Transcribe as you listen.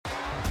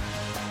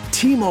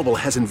T-Mobile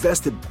has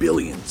invested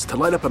billions to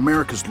light up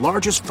America's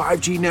largest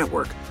 5G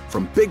network,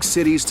 from big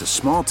cities to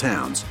small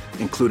towns,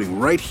 including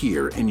right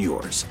here in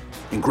yours.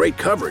 And great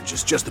coverage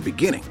is just the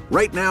beginning.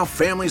 Right now,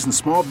 families and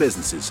small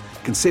businesses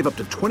can save up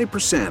to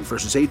 20%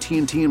 versus AT&T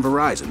and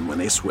Verizon when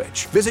they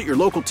switch. Visit your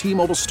local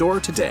T-Mobile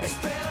store today.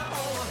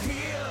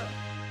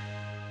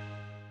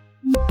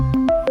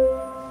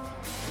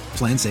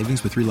 Plan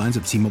savings with 3 lines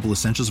of T-Mobile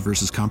Essentials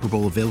versus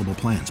comparable available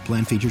plans.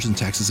 Plan features and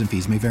taxes and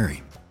fees may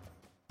vary.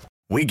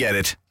 We get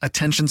it.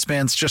 Attention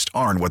spans just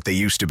aren't what they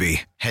used to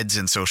be. Heads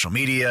in social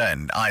media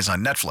and eyes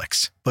on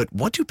Netflix. But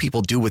what do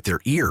people do with their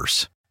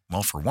ears?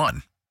 Well, for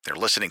one, they're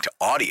listening to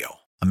audio.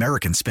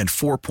 Americans spend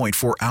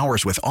 4.4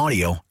 hours with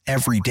audio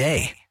every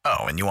day. Oh,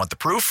 and you want the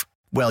proof?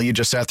 Well, you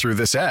just sat through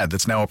this ad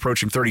that's now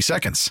approaching 30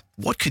 seconds.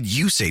 What could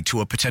you say to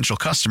a potential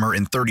customer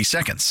in 30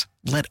 seconds?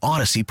 Let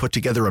Odyssey put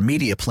together a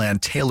media plan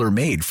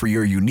tailor-made for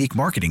your unique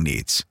marketing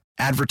needs.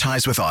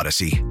 Advertise with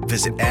Odyssey.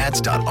 Visit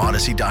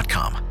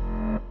ads.odyssey.com.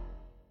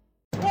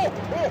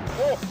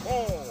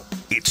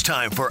 It's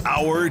time for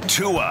Our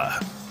Tua.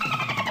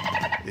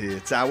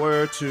 It's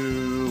our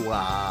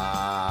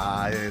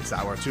Tua. It's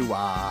our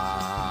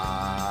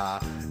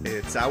Tua.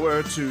 It's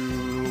our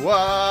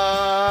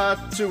Tua.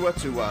 Tua,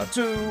 Tua,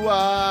 Tua.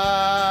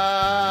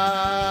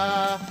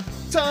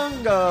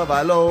 Tonga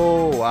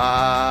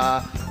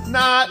Vailoa.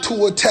 Not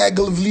Tua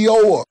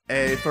Tagovailoa.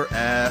 A for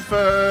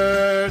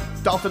effort.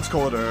 Dolphins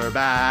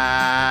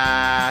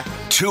quarterback.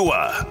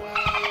 Tua.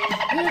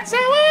 It's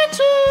our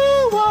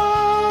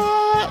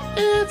Tua.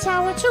 It's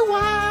our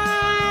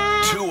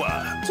Tua.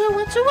 Tua.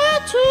 Tua, Tua,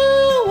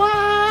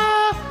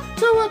 Tua.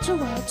 Tua,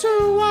 Tua,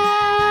 Tua.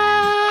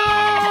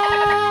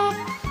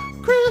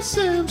 Chris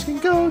Sims can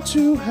go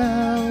to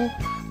hell.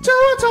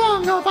 Tua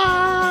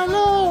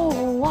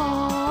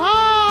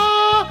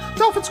Tagovailoa.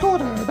 Dolphins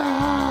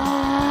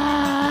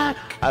quarterback.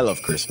 I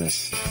love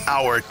Christmas.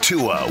 Our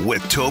Tua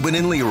with Tobin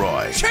and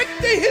Leroy. Check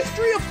the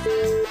history of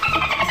food.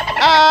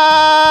 Hour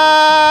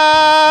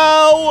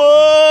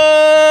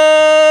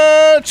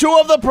 2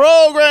 of the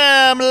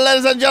program,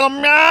 ladies and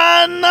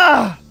gentlemen.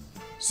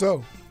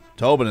 So,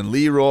 Tobin and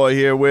Leroy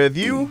here with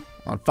you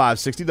on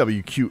 560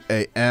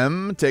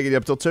 WQAM, taking you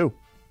up till 2.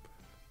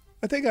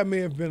 I think I may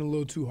have been a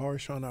little too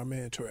harsh on our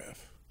man,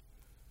 Trev.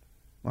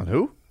 On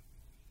who?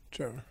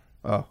 Trevor.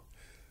 Oh.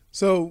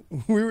 So,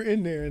 we were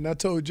in there, and I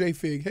told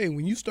J-Fig, hey,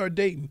 when you start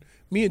dating,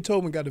 me and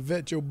Tobin got to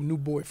vet your new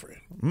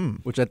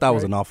boyfriend. Which I thought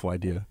was an awful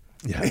idea.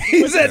 Yeah.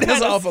 He said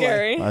that's awful.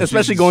 Scary.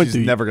 Especially she's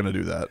through never going to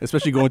do that.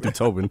 Especially going through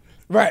Tobin.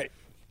 Right.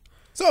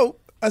 So,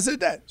 I said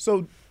that.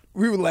 So,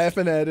 we were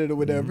laughing at it or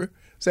whatever.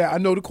 Say, I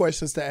know the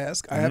questions to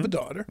ask. I have a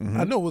daughter.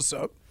 I know what's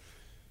up.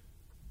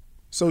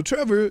 So,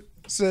 Trevor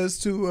says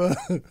to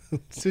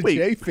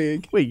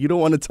J-Fig. Wait, you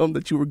don't want to tell him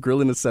that you were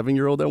grilling a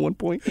 7-year-old at one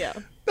point? Yeah.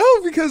 No,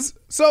 because,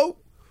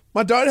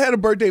 my daughter had a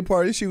birthday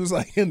party. She was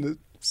like in the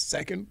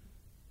second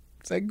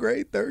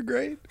grade, third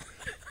grade.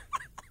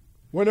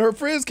 One of her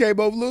friends came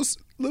over, little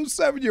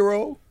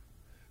 7-year-old.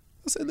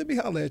 I said, let me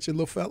holler at you,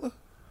 little fella.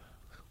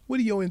 What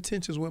are your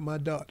intentions with my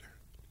daughter?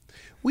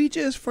 We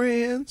just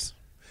friends.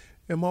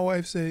 And my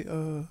wife said,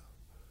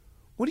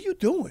 what are you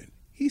doing?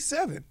 He's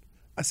 7.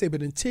 I say,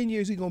 but in 10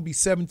 years, he's going to be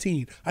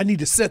 17. I need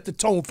to set the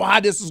tone for how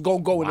this is going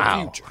to go in the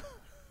future.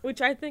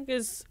 Which I think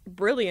is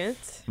brilliant.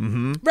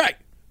 Mm-hmm. Right.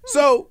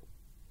 So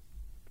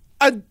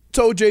I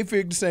told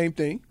J-Fig the same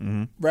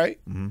thing, right?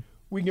 Mm-hmm.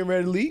 We getting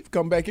ready to leave,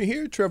 come back in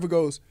here. Trevor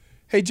goes,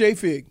 hey,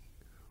 J-Fig,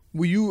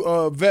 will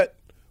you vet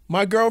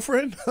my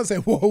girlfriend? I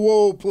said,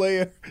 whoa,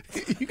 player.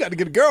 You got to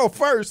get a girl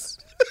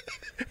first.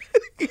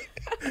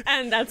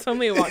 And that's when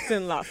we walked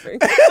in laughing.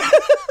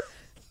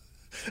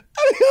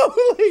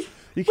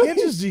 You can't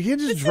just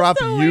drop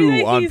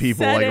you on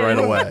people like right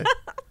away.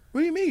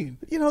 What do you mean?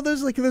 You know,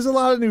 there's a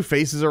lot of new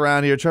faces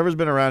around here. Trevor's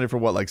been around here for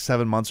what, like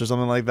 7 months or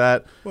something like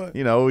that. What?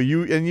 You know,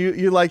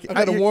 you like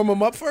I gotta warm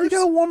him up first. You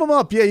gotta warm him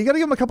up. Yeah, you gotta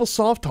give him a couple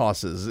soft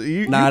tosses.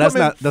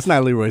 That's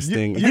not Leroy's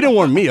thing. You didn't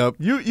warm me up.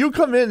 You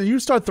come in and you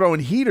start throwing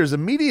heaters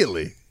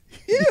immediately.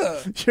 Yeah.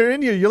 You're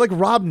in here. You're like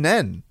Rob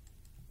Nen.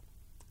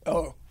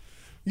 Oh,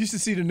 you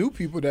should see the new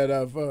people that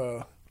I've.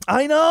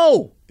 I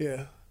know.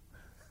 Yeah.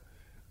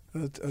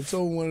 I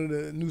told one of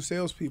the new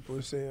salespeople,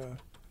 I say,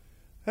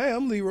 hey,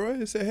 I'm Leroy.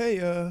 I said, hey,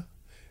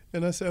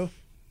 and I said,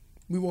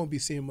 we won't be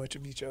seeing much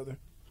of each other.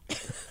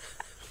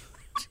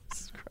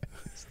 Jesus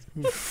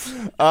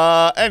Christ.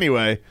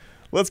 Anyway,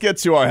 let's get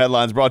to our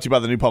headlines brought to you by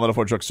the new Palmetto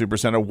Ford Truck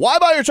Supercenter. Why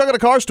buy your truck at a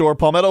car store?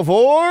 Palmetto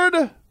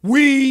Ford.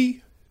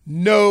 We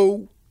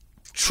know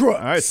trucks.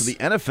 All right, so the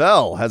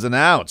NFL has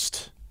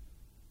announced,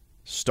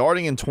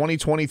 starting in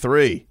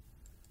 2023,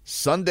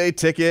 Sunday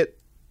Ticket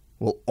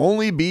will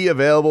only be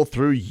available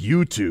through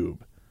YouTube.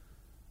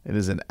 It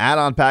is an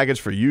add-on package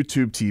for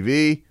YouTube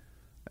TV,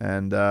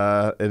 and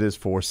it is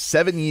for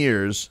 7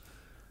 years,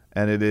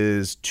 and it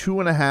is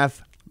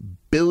 $2.5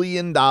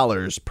 billion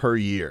per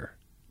year.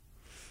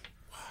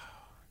 Wow.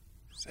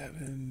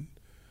 7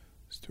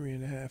 is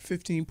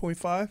 3.5.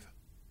 15.5?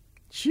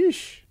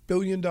 Sheesh.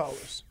 $billion.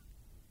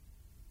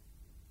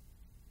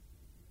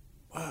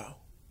 Wow.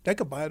 That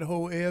could buy the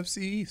whole AFC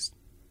East.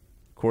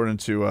 According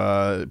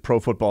to Pro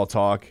Football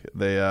Talk,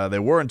 they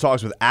were in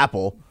talks with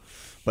Apple,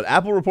 but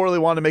Apple reportedly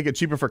wanted to make it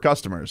cheaper for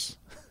customers.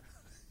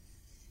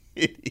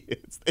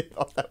 Idiots. They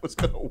thought that was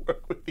going to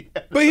work with the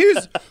NFL. But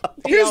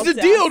here's the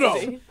deal,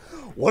 though.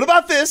 What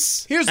about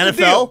this? Here's NFL,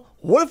 the deal.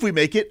 What if we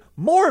make it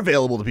more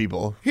available to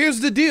people? Here's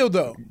the deal,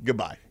 though.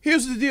 Goodbye.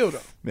 Here's the deal,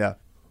 though. Yeah.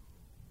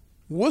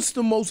 What's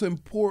the most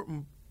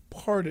important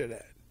part of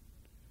that?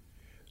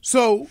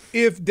 So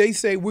if they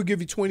say we'll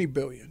give you $20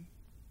 billion,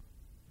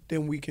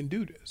 then we can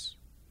do this.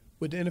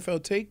 Would the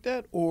NFL take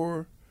that,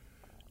 or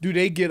do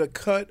they get a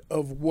cut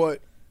of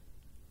what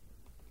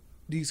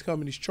these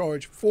companies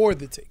charge for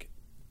the ticket?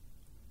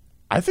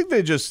 I think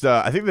they just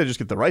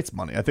get the rights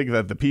money. I think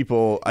that the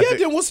people.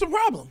 Then what's the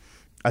problem?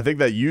 I think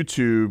that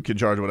YouTube can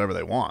charge whatever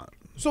they want.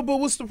 So, but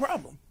what's the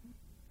problem?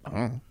 I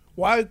don't know.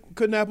 Why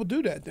couldn't Apple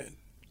do that then?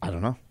 I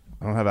don't know.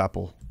 I don't have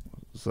Apple's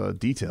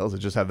details. I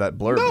just have that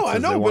blurb. No, I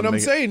know, but I'm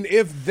saying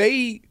if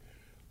they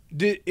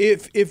did,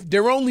 if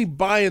they're only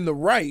buying the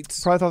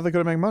rights, Probably thought they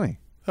could make money.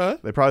 huh?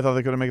 They probably thought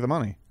they could make the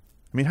money.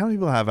 I mean, how many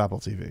people have Apple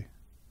TV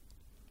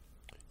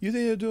You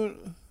think they're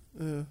doing?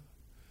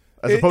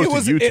 as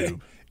opposed to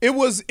YouTube? It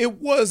was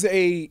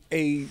a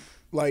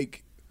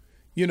like,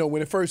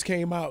 when it first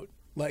came out,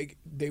 like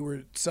they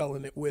were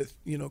selling it with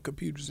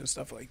computers and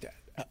stuff like that.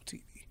 Apple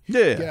TV.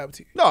 Yeah. Get Apple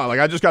TV. No, like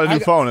I just got a new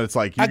phone, and it's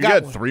like you can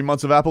get 3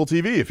 months of Apple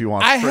TV if you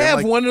want. I free. have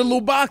like, one of the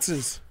little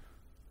boxes.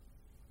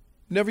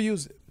 Never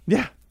used it.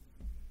 Yeah.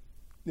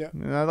 Yeah.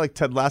 And I like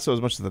Ted Lasso as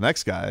much as the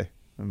next guy,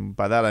 and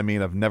by that I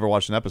mean I've never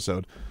watched an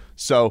episode.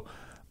 So,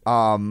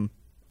 I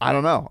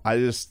don't know. I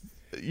just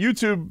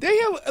YouTube. They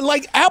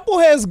have Apple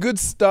has good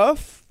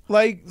stuff.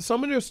 Like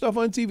some of their stuff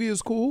on TV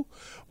is cool,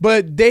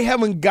 but they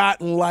haven't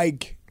gotten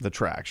the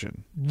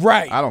traction.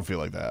 Right. I don't feel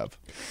like they have.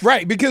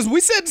 Right, because we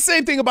said the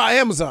same thing about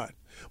Amazon.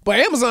 But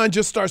Amazon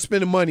just starts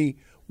spending money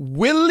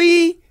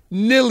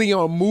willy-nilly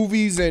on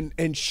movies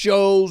and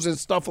shows and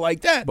stuff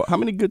like that. But how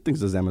many good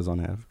things does Amazon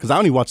have? Because I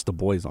only watch The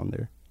Boys on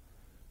there.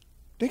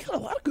 They got a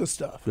lot of good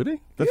stuff. Do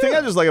they? The thing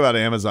I just like about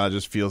Amazon, it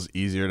just feels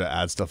easier to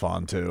add stuff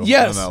on too.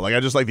 Yes. I don't know. I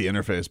just like the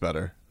interface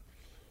better.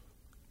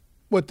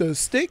 What, the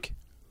stick?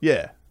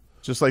 Yeah.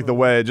 Just like the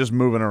way, just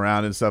moving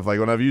around and stuff. Like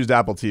when I've used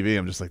Apple TV,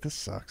 I'm just like, this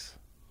sucks.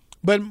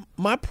 But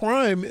my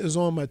Prime is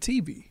on my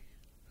TV.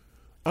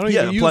 I don't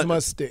even use my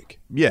stick.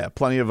 Yeah,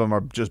 plenty of them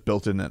are just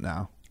built in it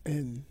now.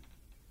 And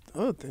the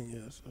other thing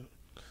is,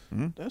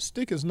 that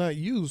stick is not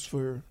used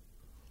for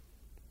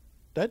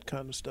that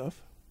kind of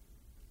stuff.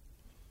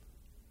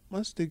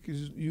 My stick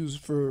is used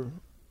for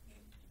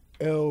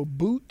el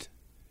bootleg.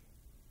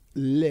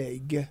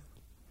 Did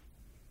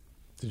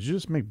you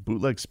just make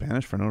bootleg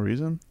Spanish for no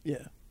reason?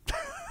 Yeah.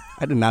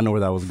 I did not know where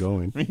that was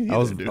going. I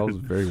was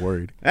dude. very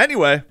worried.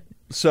 Anyway,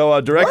 so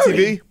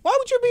DirecTV. Why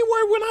would you be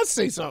worried when I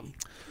say something?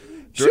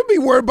 Should be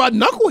worried about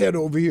Knucklehead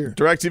over here.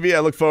 DirecTV, I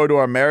look forward to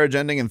our marriage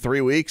ending in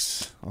 3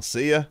 weeks. I'll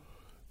see ya.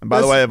 And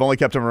by the way, I've only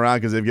kept them around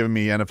because they've given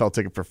me NFL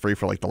ticket for free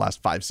for the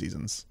last 5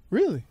 seasons.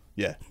 Really?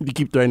 Yeah. You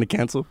keep threatening to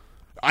cancel?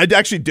 I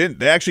actually didn't.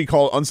 They actually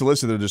called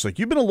unsolicited. They're just like,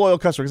 you've been a loyal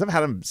customer. Because I've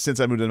had them since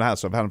I moved in the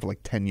house. So I've had them for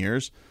 10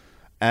 years.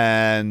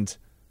 And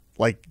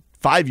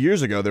 5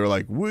 years ago, they were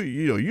like,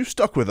 you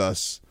stuck with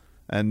us.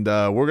 And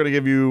we're going to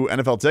give you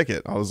NFL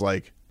ticket. I was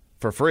like,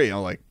 for free.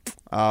 I'm like,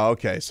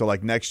 okay. So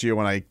next year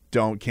when I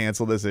don't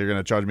cancel this, they're going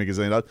to charge me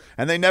 $1,000,000.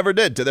 And they never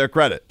did, to their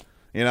credit,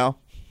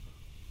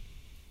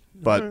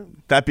 But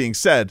that being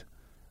said,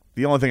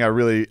 the only thing I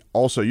really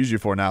also use you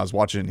for now is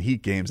watching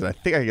Heat games. And I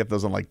think I can get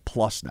those on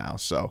Plus now.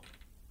 So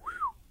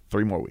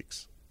 3 more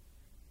weeks.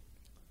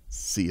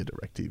 See you,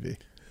 DirecTV.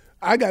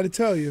 I got to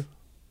tell you.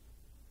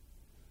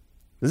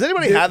 Does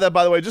anybody have that,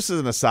 by the way, just as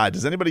an aside?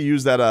 Does anybody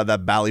use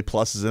that Bally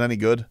Plus? Is it any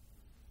good?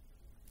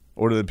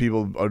 Or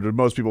do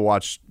most people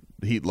watch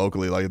Heat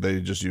locally, like they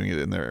just using it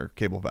in their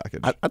cable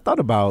package? I thought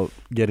about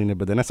getting it,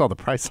 but then I saw the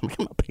price. I'm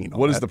not paying all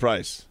What that. is the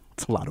price?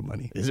 It's a lot of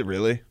money. Is it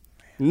really?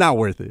 Not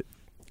worth it.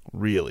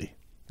 Really?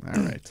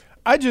 All right.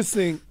 I just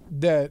think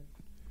that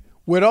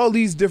with all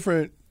these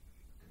different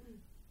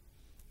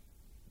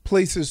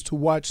places to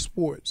watch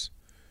sports,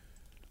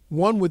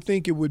 one would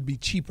think it would be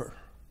cheaper.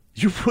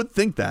 You would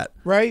think that.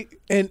 Right?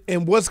 And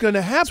what's going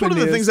to happen That's one of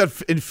the things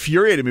that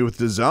infuriated me with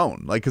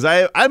DAZN. Because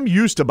I'm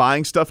used to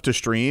buying stuff to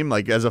stream.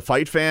 As a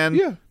fight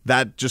fan,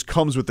 that just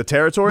comes with the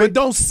territory. But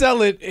don't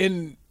sell it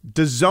in...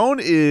 DAZN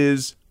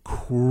is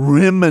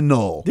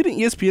criminal. Didn't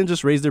ESPN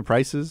just raise their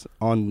prices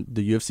on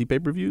the UFC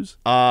pay-per-views?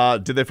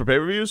 Did they for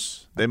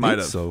pay-per-views? They might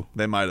have. So.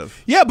 They might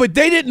have. Yeah, but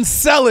they didn't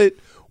sell it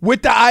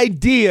with the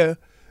idea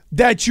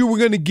that you were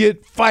going to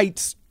get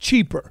fights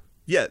cheaper.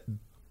 Yeah,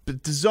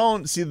 but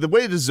DAZN, see, the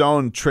way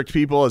DAZN tricked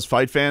people as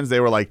fight fans, they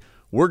were like,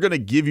 we're going to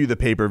give you the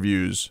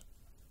pay-per-views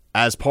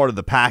as part of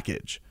the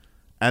package.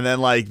 And then,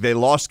 they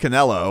lost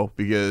Canelo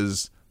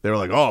because they were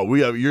like, oh,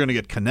 you're going to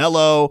get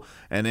Canelo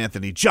and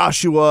Anthony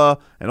Joshua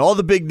and all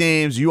the big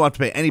names. You won't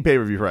have to pay any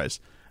pay-per-view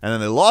price. And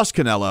then they lost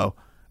Canelo,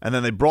 and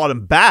then they brought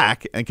him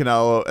back, and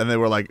Canelo, and they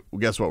were like, well,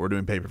 guess what? We're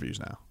doing pay-per-views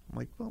now. I'm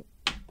like, well,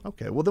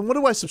 okay. Well, then what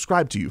do I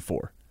subscribe to you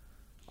for?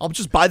 I'll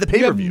just buy the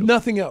pay-per-view. You have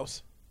nothing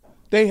else.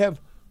 They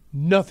have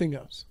nothing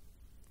else.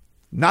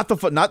 Not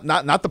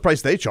the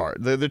price they charge.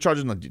 They're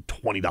charging like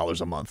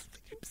 $20 a month.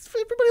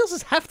 Everybody else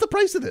is half the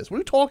price of this. What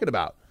are you talking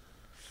about?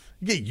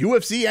 You get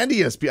UFC and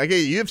ESPN. I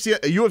get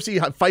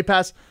UFC Fight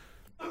Pass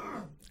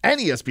and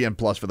ESPN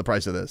Plus for the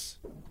price of this.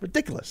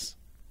 Ridiculous.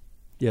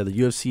 Yeah, the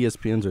UFC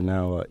ESPNs are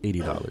now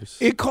 $80.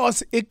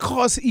 It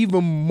costs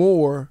even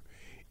more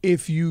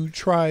if you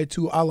try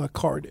to a la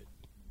carte it,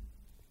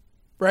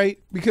 right?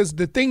 Because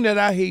the thing that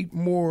I hate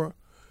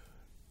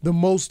the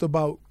most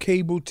about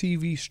cable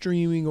TV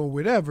streaming or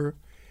whatever,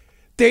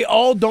 they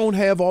all don't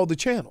have all the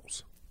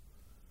channels.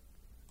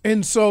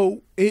 And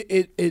so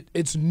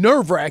it's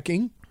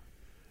nerve-wracking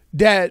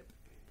that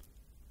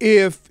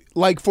if,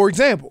 like, for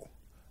example,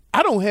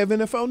 I don't have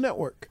NFL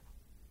Network.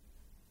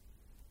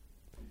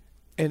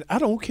 And I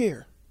don't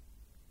care.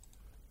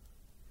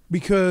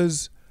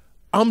 Because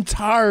I'm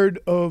tired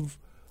of,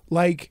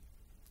 like,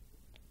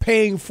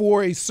 paying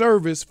for a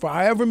service for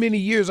however many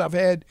years I've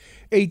had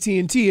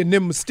AT&T, and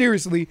then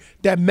mysteriously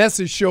that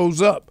message shows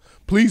up.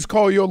 Please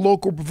call your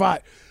local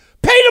provider.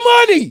 Pay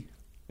the money!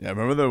 Yeah,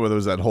 remember there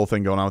was that whole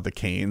thing going on with the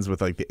Canes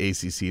with like the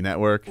ACC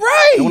network?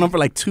 Right! It went on for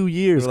like 2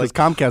 years because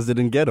Comcast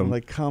didn't get them.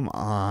 Like, come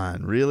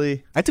on,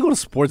 really? I had to go to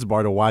Sports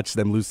Bar to watch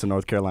them lose to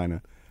North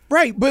Carolina.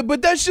 Right,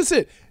 but that's just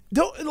it.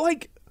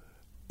 I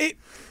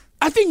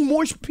think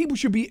more people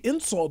should be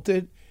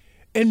insulted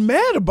and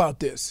mad about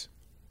this,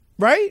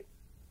 right?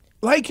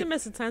 Like, I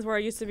miss the times where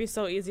it used to be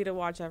so easy to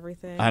watch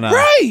everything. I know.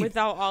 Right.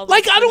 Without all the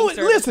like, I don't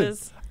services.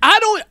 listen.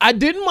 I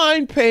didn't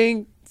mind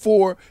paying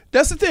for.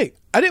 That's the thing.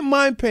 I didn't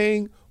mind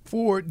paying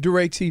for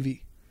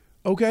DirecTV.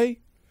 Okay,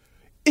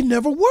 it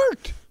never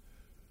worked.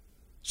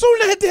 So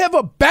I had to have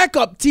a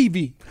backup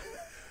TV.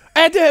 I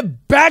had to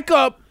have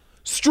backup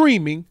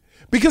streaming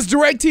because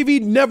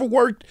DirecTV never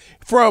worked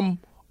from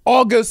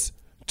August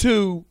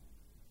to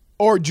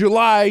or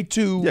July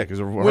to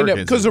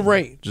because of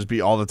rain. Just be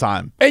all the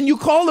time. And you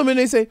call them and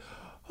they say,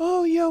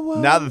 "Oh yeah, well."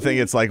 Now the thing,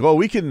 it's like, well,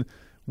 we can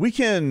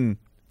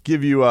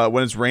give you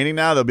when it's raining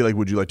now. They'll be like,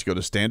 would you like to go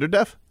to standard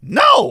def?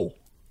 No.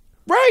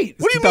 Right.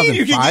 What do you mean?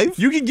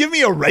 You can give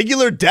me a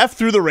regular def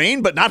through the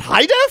rain, but not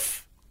high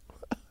def?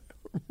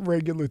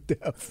 Regular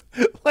def.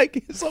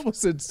 Like, it's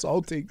almost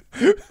insulting.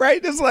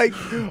 Right? It's like,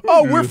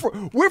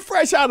 oh, we're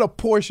fresh out of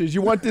Porsches.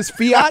 You want this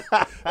Fiat?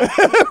 Right?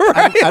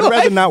 I'd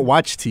rather not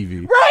watch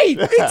TV. Right.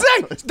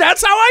 Exactly.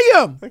 That's how I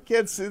am. I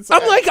can't see.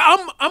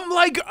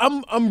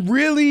 I'm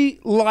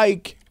really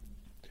like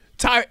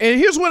tired. And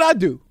here's what I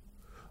do.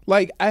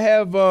 Like, I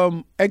have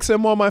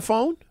XM on my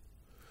phone.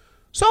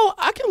 So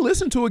I can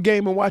listen to a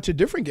game and watch a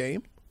different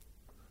game.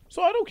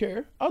 So I don't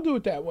care. I'll do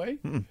it that way.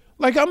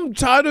 Like, I'm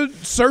tired of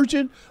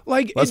searching.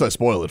 Like, Unless I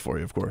spoil it for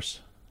you, of course.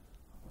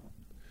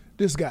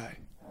 This guy,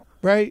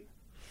 right?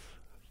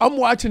 I'm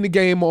watching the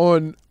game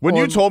on. When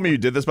you told me you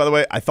did this, by the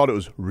way, I thought it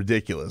was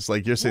ridiculous.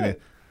 Like, you're sitting there,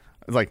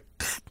 it's like,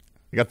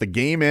 I got the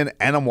game in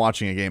and I'm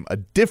watching a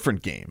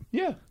different game.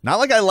 Yeah. Not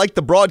like I like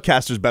the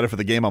broadcasters better for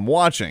the game I'm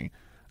watching.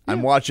 Yeah.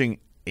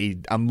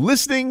 I'm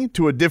listening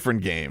to a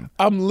different game.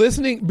 I'm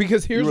listening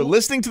because you were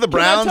listening to the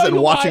Browns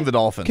and watching the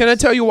Dolphins. Can I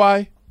tell you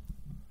why?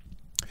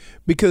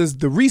 Because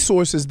the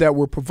resources that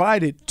were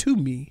provided to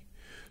me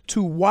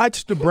to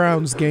watch the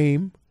Browns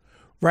game,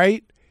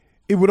 right,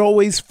 it would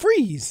always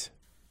freeze,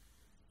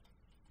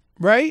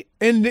 right?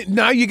 And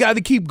now you got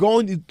to keep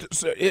going,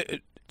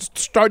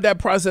 start that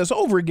process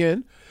over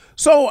again.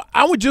 So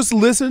I would just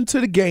listen to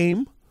the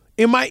game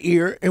in my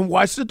ear and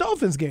watch the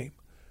Dolphins game.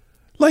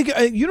 Like,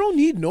 you don't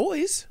need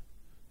noise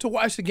to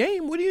watch the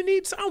game. What do you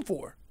need sound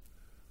for?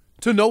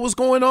 To know what's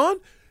going on?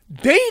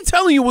 They ain't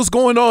telling you what's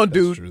going on,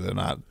 dude. That's true, they're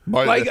not.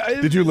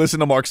 Did you listen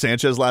to Mark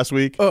Sanchez last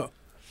week? But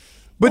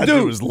that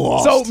dude was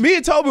lost. So me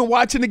and Tobin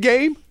watching the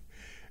game,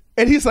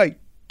 and he's like,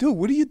 dude,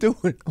 what are you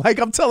doing? Like,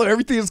 I'm telling him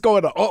everything is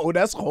going on. Uh-oh,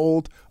 that's a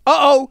hold.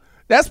 Uh-oh,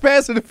 that's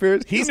pass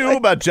interference. He knew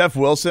about Jeff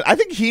Wilson. I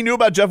think he knew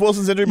about Jeff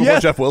Wilson's injury before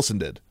Jeff Wilson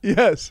did.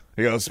 Yes.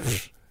 He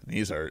goes,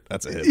 he's hurt.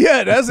 That's a hit.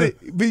 Yeah, that's it.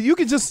 But you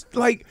could just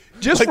from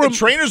the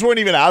trainers weren't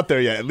even out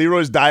there yet.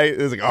 Leroy's diet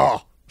is like,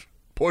 oh,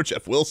 poor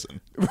Jeff Wilson.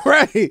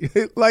 Right.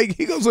 Like,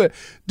 he goes,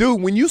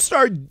 dude, when you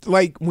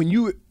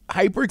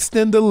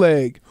hyperextend the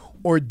leg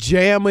or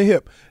jam a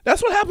hip,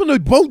 that's what happened to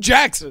Bo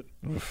Jackson.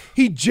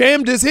 He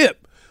jammed his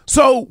hip.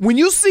 So when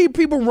you see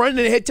people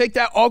running ahead, take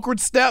that awkward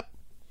step,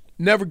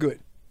 never good.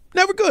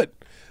 Never good.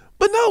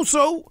 But no,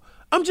 so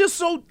I'm just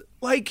so,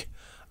 like,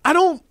 I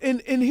don't,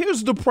 and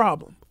here's the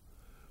problem.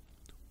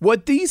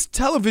 What these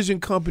television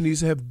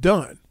companies have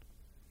done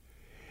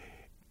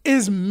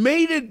is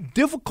made it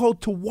difficult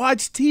to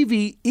watch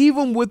TV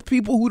even with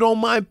people who don't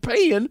mind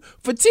paying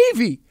for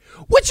TV,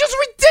 which is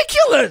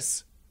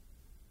ridiculous.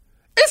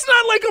 It's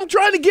not like I'm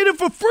trying to get it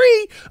for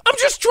free. I'm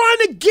just trying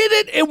to get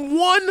it in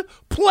one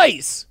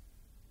place.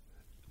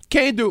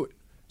 Can't do it.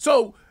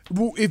 So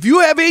if you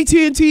have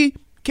AT&T,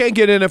 can't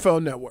get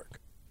NFL Network.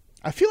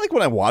 I feel like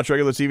when I watch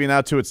regular TV now,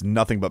 too, it's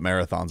nothing but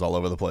marathons all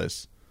over the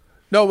place.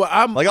 No, but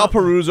I'll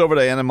peruse over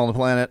to Animal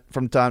Planet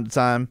from time to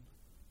time.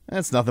 And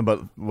it's nothing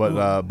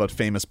but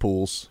famous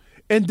pools.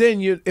 And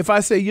then if I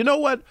say, you know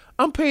what,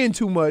 I'm paying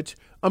too much,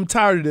 I'm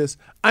tired of this,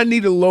 I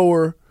need to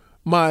lower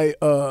my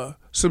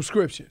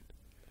subscription.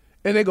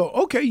 And they go,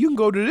 okay, you can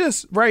go to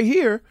this right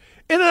here,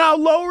 and then I'll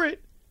lower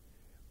it.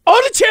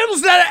 All the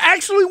channels that I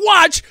actually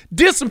watch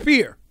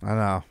disappear. I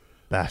know.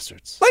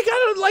 Bastards. Like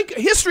I don't like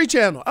History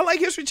Channel. I like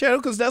History Channel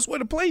because that's where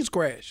the planes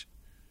crash.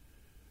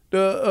 What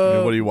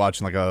are you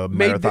watching? Like a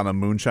marathon of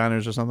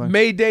moonshiners or something?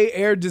 Mayday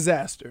Air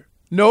Disaster.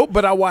 No,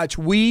 but I watch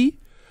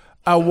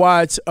I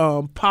watch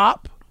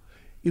Pop,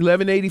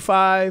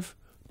 1185,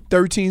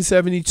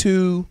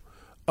 1372.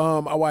 I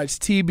watch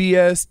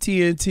TBS,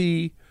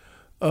 TNT.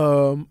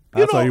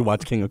 That's why you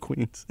watch King of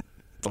Queens.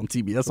 It's on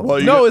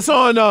TBS. No, it's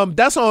on.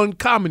 That's on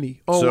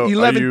comedy on So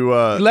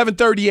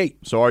 1138.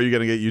 So are you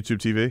going to get YouTube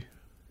TV?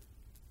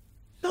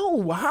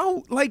 No,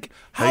 how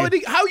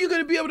are you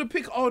going to be able to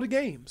pick all the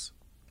games?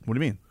 What do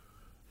you mean?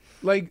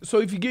 Like, so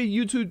if you get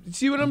YouTube,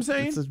 see what I'm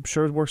saying? I'm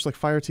sure it works like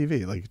Fire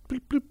TV. Like,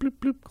 bloop, bloop, bloop,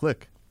 bloop,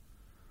 click.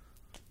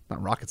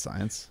 Not rocket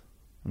science.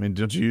 I mean,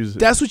 don't you use it?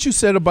 That's what you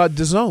said about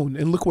DAZN,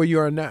 and look where you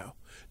are now.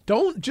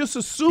 Don't just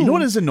assume. You know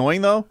what is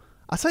annoying, though?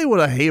 I'll tell you what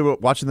I hate about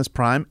watching this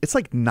Prime. It's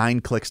like 9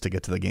 clicks to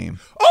get to the game.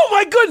 Oh,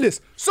 my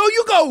goodness. So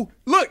you go,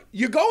 look,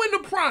 you go into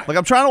Prime. Like,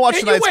 I'm trying to watch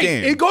tonight's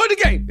game. And go in the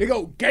game. They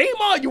go, game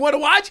on. You want to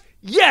watch?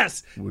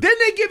 Yes. Then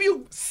they give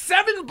you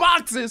 7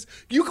 boxes.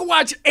 You can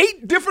watch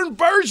 8 different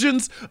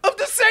versions of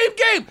the same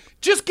game.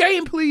 Just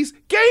game, please.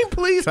 Game,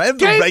 please. Can I have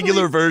the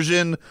regular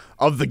version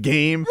of the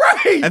game?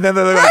 Right. And then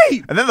they're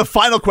like, and then the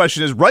final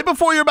question is right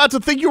before you're about to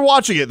think you're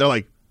watching it, they're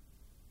like,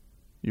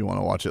 you want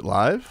to watch it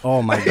live?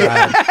 Oh my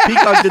God!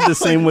 Peacock did the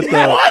same with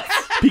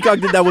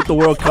Peacock did that with the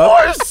World Cup.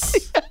 Of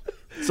course.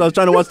 So I was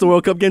trying to watch the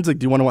World Cup games. Like,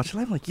 do you want to watch it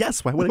live? I'm like,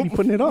 yes. Why would I be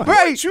putting it on?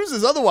 Right.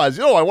 Chooses otherwise.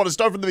 I want to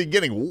start from the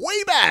beginning,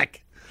 way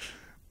back.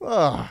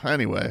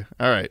 Anyway,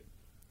 all right.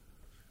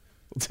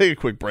 We'll take a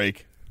quick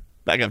break.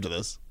 Back after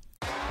this.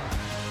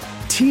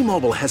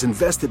 T-Mobile has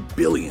invested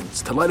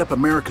billions to light up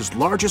America's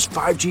largest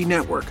 5G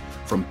network,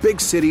 from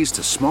big cities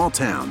to small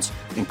towns,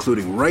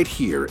 including right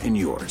here in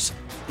yours.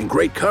 And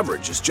great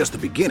coverage is just the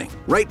beginning.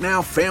 Right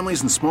now,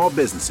 families and small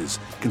businesses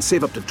can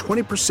save up to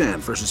 20%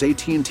 versus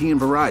AT&T and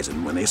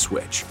Verizon when they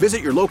switch.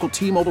 Visit your local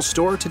T-Mobile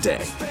store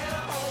today.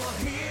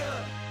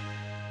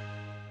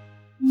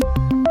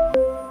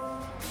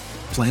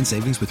 Plan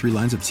savings with 3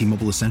 lines of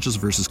T-Mobile Essentials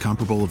versus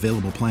comparable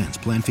available plans.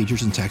 Plan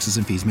features and taxes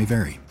and fees may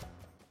vary.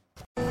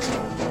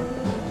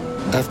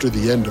 After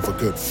the end of a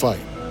good fight,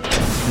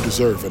 you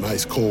deserve an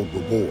ice-cold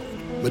reward.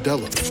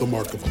 Modelo is the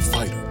mark of a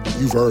fighter.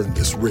 You've earned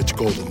this rich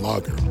golden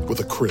lager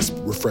with a crisp,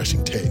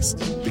 refreshing taste.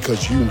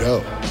 Because you know,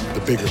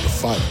 the bigger the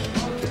fight,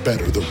 the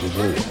better the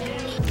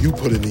reward. You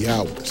put in the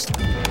hours,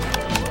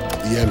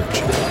 the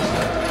energy,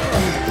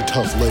 the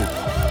tough labor.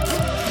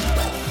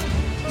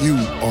 You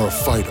are a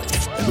fighter,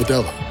 and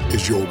Modelo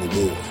is your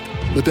reward.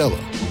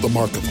 Modelo, the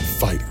mark of a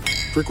fighter.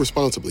 Drink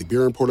responsibly.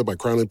 Beer imported by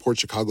Crown Imports,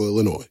 Chicago,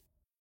 Illinois.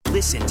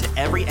 Listen to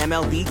every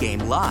MLB game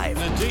live.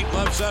 In the deep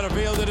left center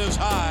field, it is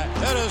high,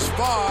 it is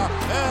far,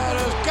 it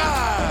is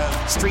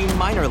gone. Stream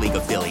minor league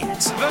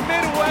affiliates. The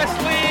Midwest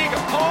League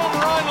home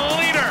run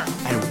leader.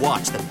 And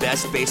watch the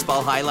best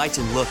baseball highlights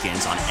and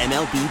look-ins on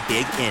MLB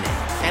Big Inning.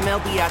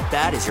 MLB At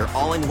Bat is your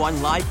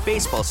all-in-one live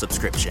baseball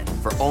subscription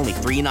for only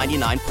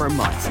 $3.99 per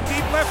month.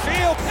 Deep left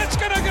field, it's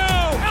gonna go.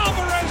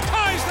 Alvarez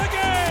ties the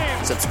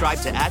game. Subscribe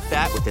to At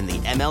Bat within the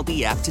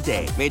MLB app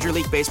today. Major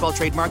League Baseball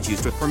trademarks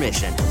used with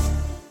permission.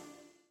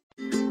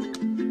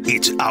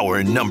 It's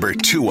our number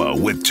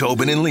 2 with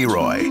Tobin and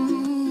Leroy.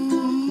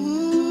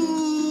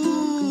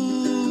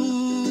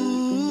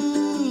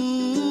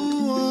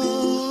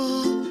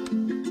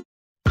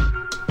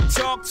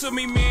 Talk to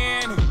me,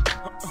 man.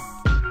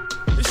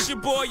 It's your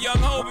boy Young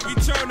Hov. If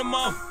you turn them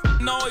off,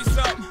 noise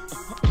up.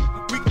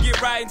 We can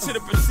get right into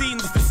the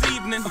proceedings this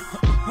evening. All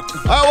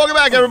right, welcome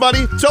back,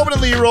 everybody. Tobin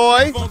and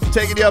Leroy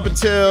taking you up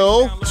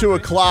until 2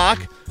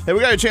 o'clock. Hey, we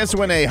got a chance to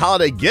win a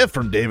holiday gift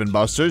from Dave &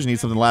 Buster's. You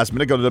need something last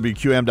minute, go to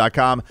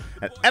WQM.com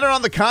and enter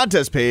on the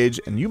contest page,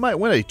 and you might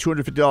win a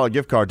 $250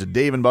 gift card to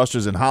Dave &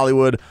 Buster's in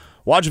Hollywood.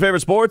 Watch your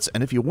favorite sports,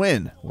 and if you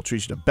win, we'll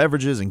treat you to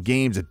beverages and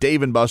games at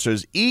Dave &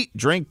 Buster's. Eat,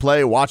 drink,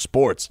 play, watch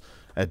sports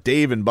at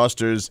Dave &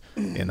 Buster's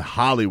in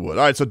Hollywood.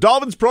 All right, so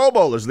Dolphins Pro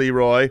Bowlers,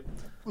 Leroy.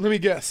 Let me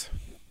guess.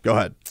 Go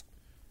ahead.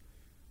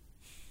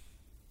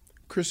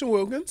 Christian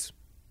Wilkins?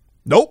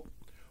 Nope.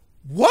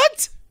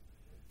 What?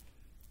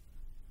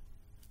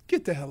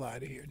 Get the hell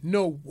out of here.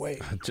 No way.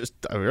 Just,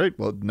 all right,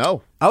 well,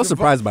 no. I was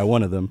surprised by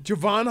one of them.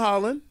 Javon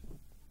Holland?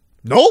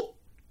 Nope.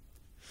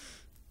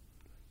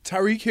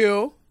 Tyreek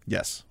Hill?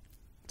 Yes.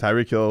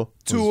 Tyreek Hill.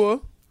 Tua?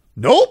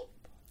 Nope.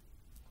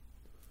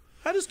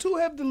 How does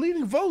Tua have the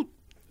leading vote?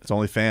 It's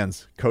only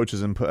fans.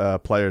 Coaches and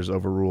players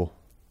overrule.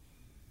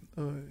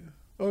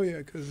 Oh, yeah,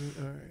 because,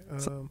 all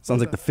right. Sounds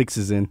like the fix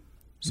is in.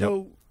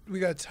 So, we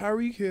got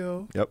Tyreek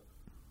Hill. Yep.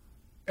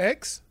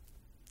 X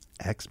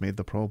made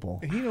the Pro Bowl.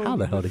 How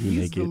the hell did he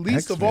make it? The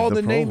least of all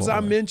the names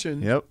I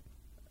mentioned. Yep.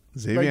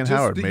 Xavier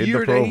Howard made the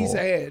Pro Bowl. The year that he's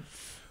had.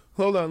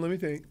 Hold on, let me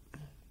think.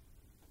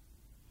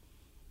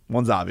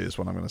 One's obvious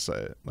when I'm going to say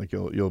it. Like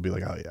you'll be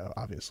like, oh yeah,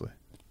 obviously.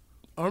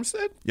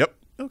 Armstead? Yep.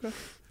 Okay.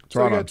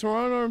 So you got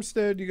Teron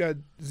Armstead, you got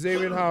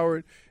Xavier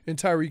Howard, and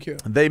Tyreek Hill.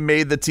 They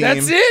made the team.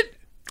 That's it?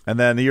 And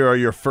then here are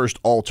your first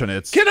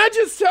alternates. Can I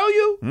just tell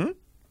you,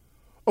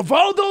 of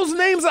all those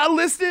names I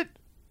listed,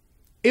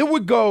 it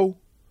would go,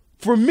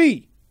 for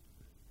me,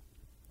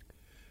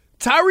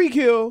 Tyreek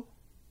Hill,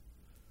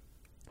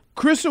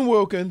 Christian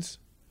Wilkins,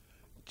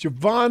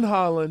 Javon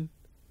Holland,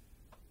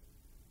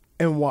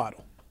 and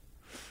Waddle.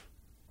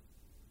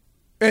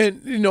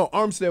 And,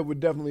 Armstead would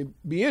definitely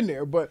be in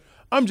there, but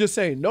I'm just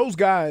saying those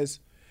guys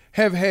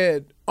have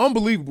had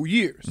unbelievable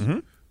years. Mm-hmm.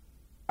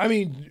 I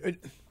mean,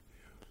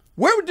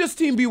 where would this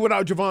team be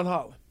without Javon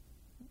Holland?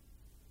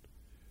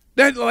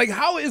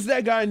 How is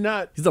that guy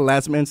not? He's the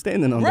last man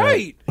standing on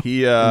right.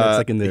 Here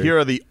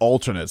are the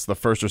alternates, the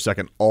first or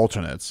second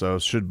alternates. So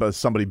should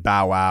somebody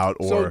bow out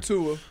or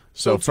Tua.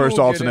 So first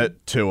Tua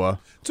alternate, Tua.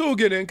 Tua will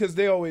get in because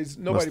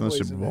nobody plays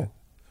Super Bowl. in that.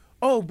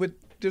 Oh, but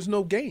there's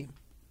no game,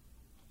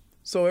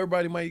 so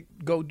everybody might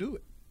go do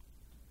it.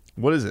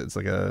 What is it? It's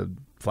like a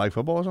flag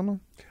football or something?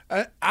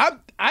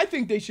 I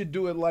think they should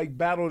do it like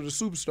Battle of the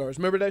Superstars.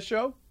 Remember that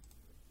show?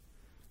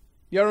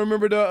 Y'all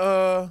remember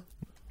the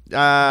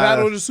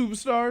Battle of the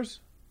Superstars?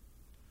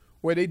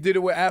 Where they did it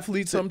with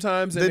athletes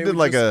sometimes. And they did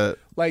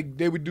like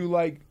they would do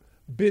like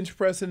bench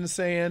press in the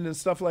sand and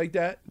stuff like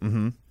that.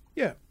 Mm-hmm.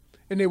 Yeah.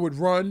 And they would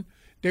run.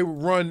 They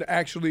would run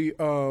actually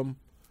the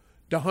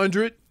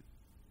 100.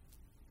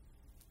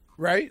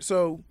 Right?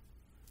 So,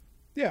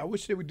 yeah, I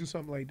wish they would do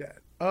something like that.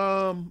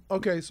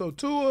 Okay, so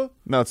Tua.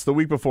 No, it's the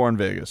week before in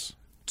Vegas.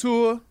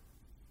 Tua.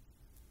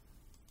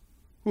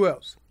 Who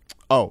else?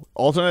 Oh,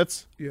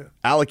 alternates? Yeah.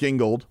 Alec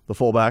Ingold, the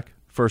fullback,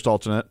 first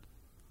alternate.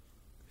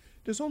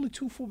 There's only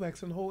 2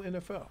 fullbacks in the whole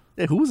NFL.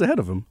 Yeah, who was ahead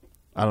of him?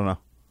 I don't know.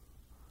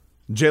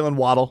 Jalen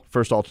Waddle,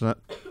 first alternate.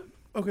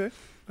 Okay.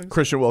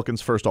 Christian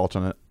Wilkins, first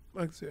alternate.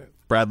 I can see it.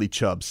 Bradley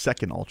Chubb,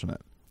 second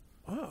alternate.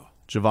 Wow.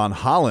 Javon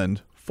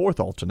Holland, fourth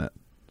alternate.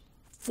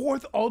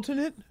 Fourth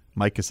alternate?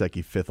 Mike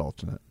Gesicki, fifth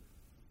alternate.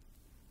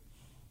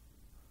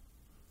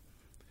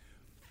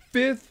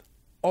 Fifth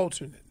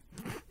alternate.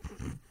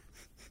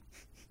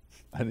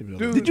 I didn't even know.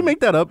 Dude. Did you make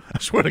that up? I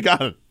swear to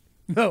God.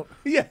 No.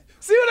 Yeah.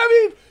 See what I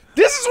mean?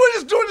 This is what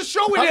it's doing the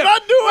show with him. I'm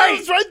not doing it.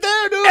 It's right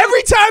there, dude.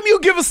 Every time you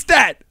give a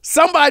stat,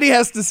 somebody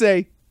has to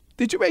say,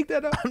 did you make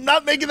that up? I'm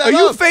not making that up. Are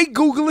you up. fake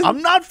Googling?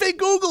 I'm not fake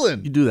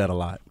Googling. You do that a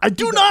lot. I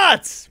do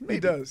not. He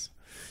does.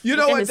 You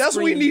know what? That's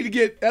what we need to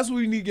get. That's what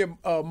we need to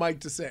get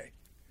Mike to say.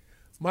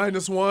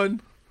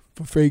 -1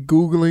 for fake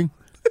Googling.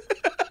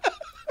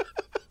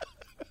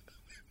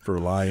 For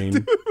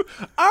lying.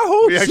 Our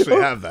whole We actually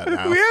show, have that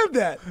now. We have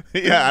that.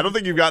 Yeah, I don't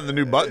think you've gotten the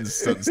new buttons,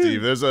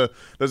 Steve. There's a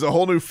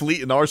whole new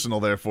fleet and arsenal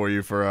there for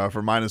you for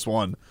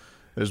 -1.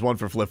 There's one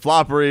for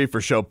flip-floppery,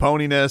 for show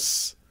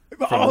poniness,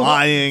 for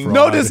lying.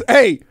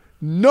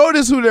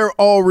 Notice who they're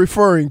all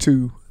referring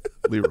to.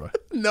 Leroy.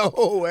 No,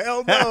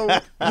 hell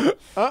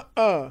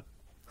no.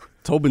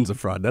 Tobin's a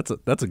fraud.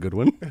 That's a good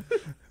one.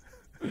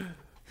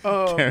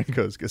 Karen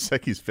goes,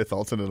 Gesicki's fifth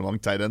alternate among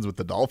tight ends with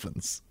the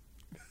Dolphins.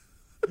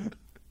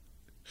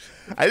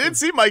 I didn't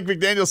see Mike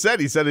McDaniel said.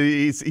 He said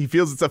he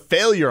feels it's a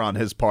failure on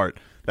his part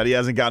that he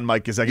hasn't gotten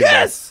Mike Gesicki.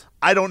 Yes!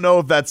 I don't know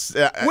if that's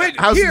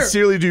how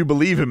sincerely do you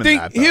believe him in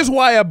that? Though? Here's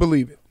why I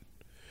believe it.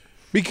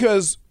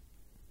 Because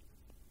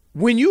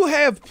when you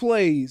have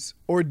plays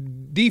or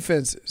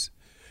defenses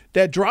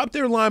that drop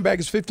their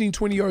linebackers 15,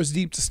 20 yards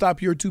deep to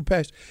stop your 2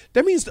 passes,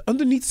 that means the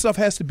underneath stuff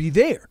has to be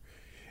there.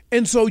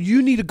 And so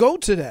you need to go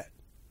to that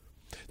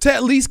to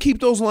at least keep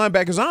those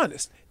linebackers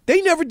honest.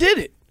 They never did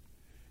it.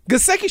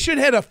 Gesicki should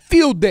have had a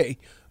field day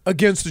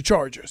against the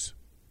Chargers.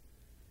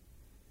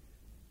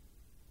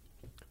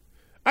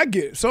 I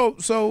get it.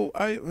 So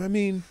I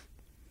mean,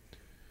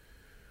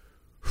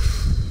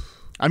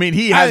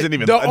 he hasn't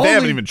even. They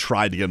haven't even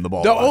tried to get him the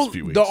ball the last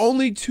few weeks. The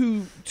only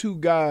two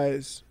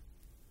guys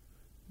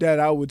that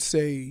I would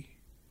say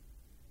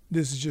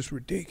this is just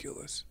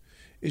ridiculous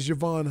is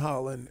Javon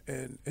Holland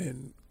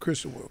and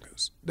Christian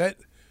Wilkins.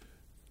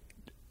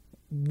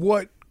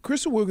 What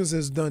Christian Wilkins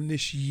has done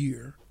this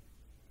year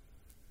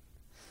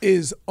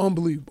is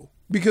unbelievable.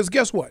 Because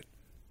guess what?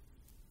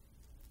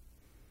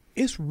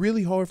 It's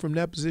really hard from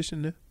that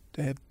position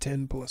to have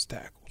 10-plus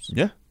tackles.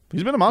 Yeah,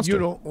 he's been a monster.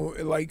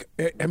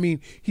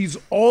 He's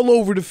all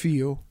over the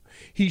field.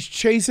 He's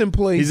chasing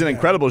plays. He's in down.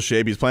 incredible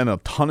shape. He's playing a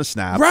ton of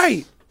snaps.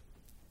 Right.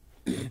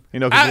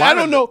 I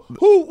don't know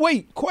who.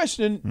 Wait,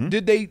 question: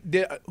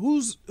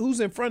 who's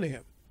in front of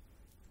him?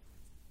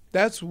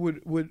 That's what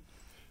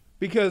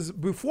because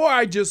before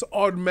I just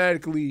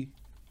automatically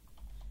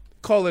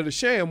call it a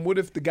sham. What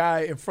if the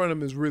guy in front of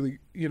him is really,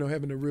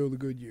 having a really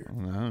good year?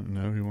 I don't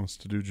know. He wants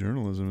to do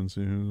journalism and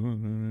see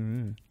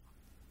who's.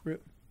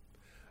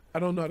 I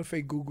don't know how to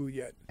fake Google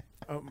yet.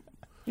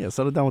 Yeah,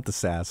 settle down with the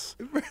sass.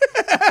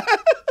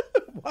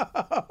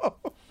 Wow.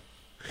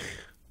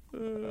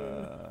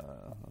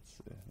 Let's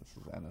see. This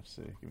is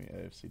NFC. Give me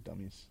AFC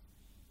dummies.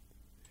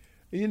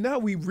 And now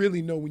we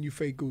really know when you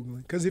fake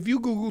Googling. Because if you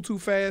Google too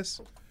fast,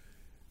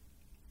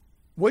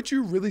 what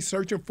you're really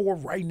searching for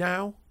right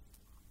now.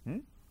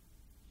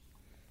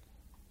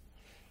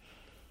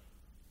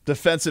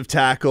 Defensive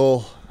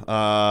tackle,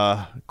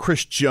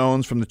 Chris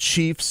Jones from the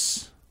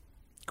Chiefs,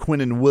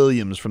 Quinnen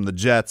Williams from the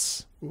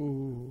Jets,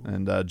 Ooh.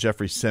 And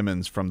Jeffrey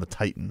Simmons from the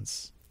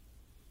Titans.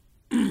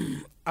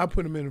 I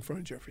put him in front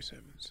of Jeffrey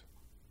Simmons.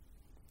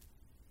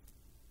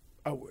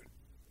 I would.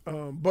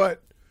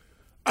 But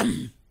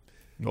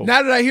now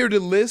that I hear the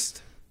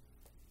list,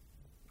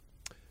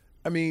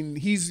 I mean,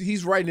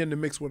 he's right in the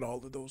mix with all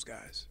of those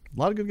guys. A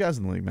lot of good guys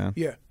in the league, man.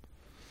 Yeah.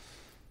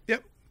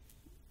 Yep.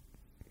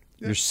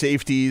 Your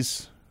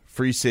safeties,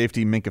 free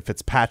safety, Minka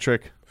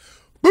Fitzpatrick.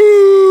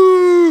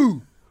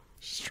 Boo!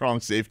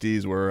 Strong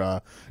safeties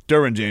were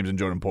Derwin James and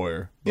Jordan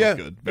Poyer. Both Yeah,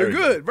 good. they're Very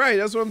good. Right,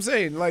 that's what I'm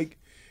saying. Like,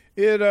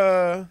 it's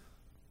a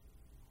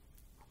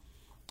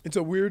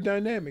weird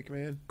dynamic,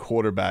 man.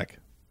 Quarterback,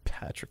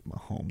 Patrick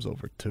Mahomes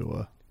over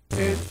Tua.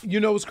 And you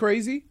know what's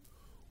crazy?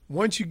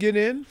 Once you get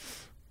in,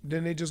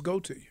 then they just go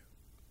to you.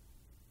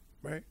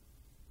 Right?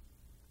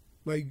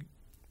 Like,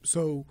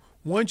 so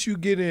once you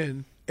get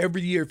in,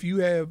 every year, if you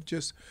have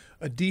just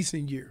a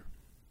decent year,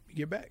 you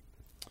get back.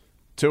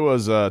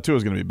 Tua's going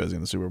to be busy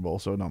in the Super Bowl,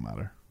 so it don't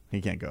matter.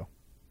 He can't go.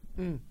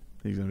 Mm.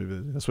 He's going to be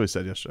busy. That's what he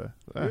said yesterday.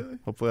 Really?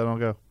 Hopefully I don't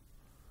go.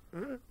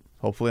 All right.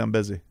 Hopefully I'm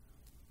busy.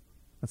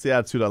 That's the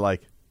attitude I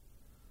like.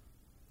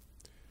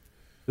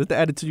 Is that the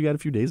attitude you got a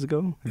few days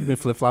ago? Have you been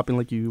flip-flopping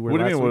like you were What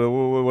do last you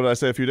mean? week? What did I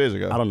say a few days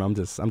ago? I don't know. I'm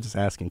just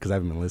asking because I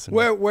haven't been listening.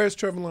 Where's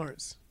Trevor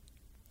Lawrence?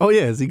 Oh,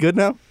 yeah. Is he good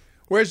now?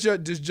 Where's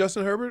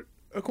Justin Herbert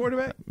a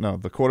quarterback? No,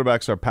 the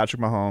quarterbacks are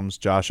Patrick Mahomes,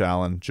 Josh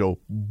Allen, Joe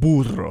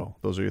Burrow.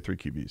 Those are your three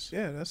QBs.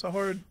 Yeah, that's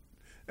going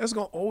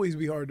to always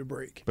be hard to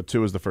break. But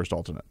Tua is the first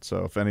alternate.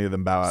 So if any of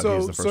them bow out,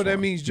 he's the first So that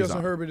one. means He's Justin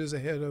on. Herbert is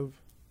ahead of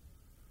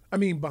 – I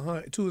mean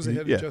behind – Tua is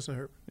ahead Yeah. of Justin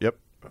Herbert. Yep.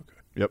 Okay.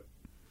 Yep.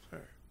 All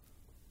right.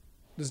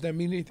 Does that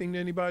mean anything to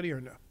anybody or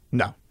no?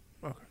 No.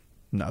 Okay.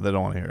 No, they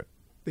don't want to hear it.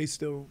 They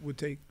still would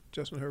take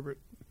Justin Herbert?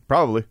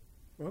 Probably.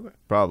 Okay.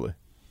 Probably.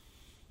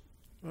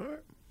 All right.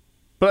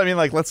 But I mean,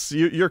 like,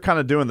 you're kind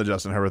of doing the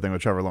Justin Herbert thing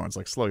with Trevor Lawrence.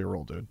 Like, slow your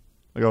roll, dude.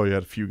 Like, oh, you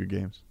had a few good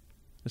games.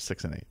 You're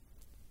 6-8.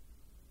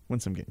 Win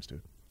some games,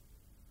 dude.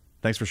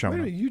 Thanks for showing Wait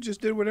a up. minute, you just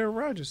did with Aaron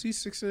Rodgers.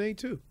 He's 6-8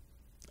 too.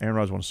 Aaron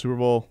Rodgers won a Super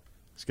Bowl.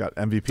 He's got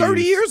MVP.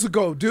 30 years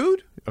ago,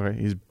 dude. Okay,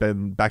 he's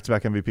been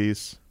back-to-back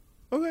MVPs.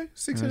 Okay,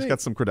 6-8. He's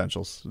got some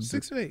credentials.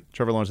 6-8.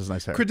 Trevor Lawrence has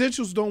nice hair.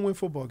 Credentials don't win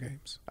football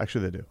games.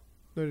 Actually, they do.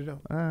 No, they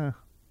don't.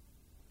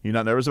 You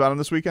not nervous about him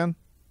this weekend?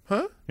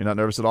 Huh? You're not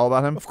nervous at all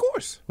about him? Of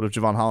course. What if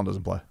Javon Holland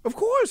doesn't play? Of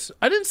course.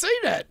 I didn't say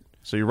that.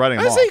 So you're writing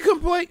him I off. didn't say he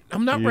couldn't play.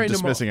 I'm not You're writing him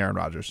off. dismissing Aaron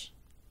Rodgers.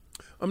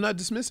 I'm not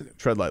dismissing him.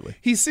 Tread lightly.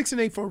 He's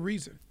 6-8 for a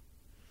reason.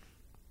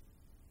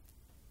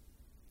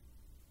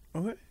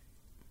 Okay.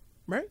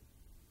 Right?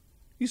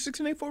 He's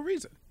 6-8 for a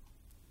reason.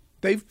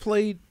 They've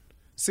played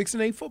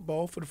 6-8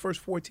 football for the first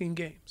 14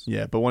 games.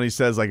 Yeah, but when he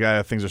says like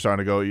things are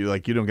starting to go, you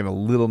don't get a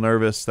little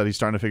nervous that he's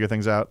starting to figure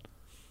things out.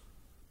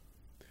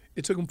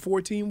 It took him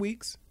 14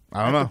 weeks.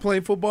 I don't after know.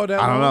 Playing football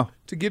that I don't long know.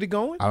 to get it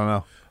going. I don't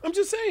know. I'm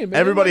just saying, man.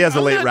 Everybody has a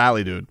I'm late not-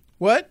 rally, dude.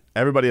 What?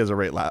 Everybody has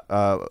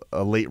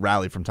a late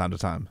rally from time to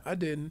time. I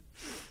didn't.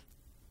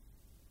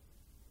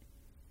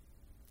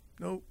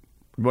 Nope.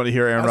 You want to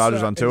hear Aaron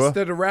Rodgers on Tua?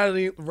 Instead of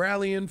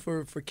rallying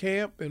for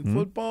camp and Hmm?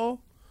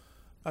 football,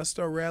 I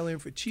start rallying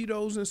for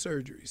Cheetos and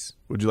surgeries.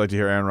 Would you like to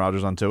hear Aaron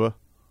Rodgers on Tua?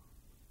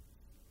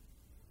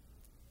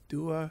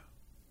 Do I?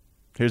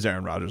 Here's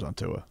Aaron Rodgers on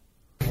Tua.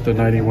 The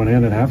night he went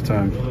in at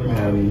halftime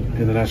and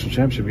in the national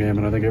championship game,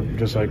 and I think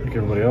just like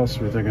everybody else,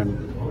 we were thinking,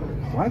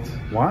 what?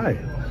 Why?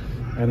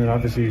 And then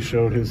obviously he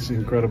showed his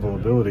incredible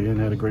ability and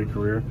had a great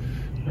career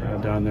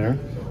down there.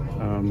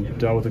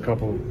 Dealt with a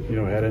couple,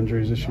 head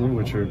injuries this year,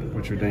 which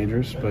are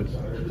dangerous. But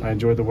I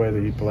enjoyed the way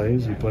that he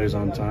plays. He plays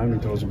on time. He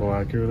throws the ball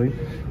accurately.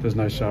 Does a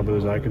nice job with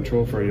his eye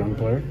control for a young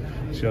player.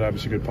 He's got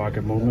obviously good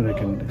pocket movement. He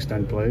can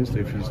extend plays.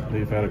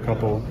 They've had a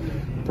couple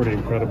pretty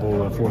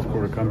incredible fourth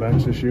quarter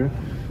comebacks this year,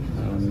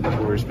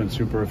 where he's been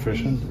super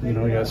efficient. He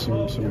has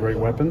some great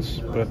weapons,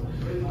 but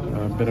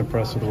been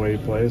impressed with the way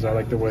he plays. I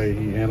like the way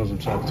he handles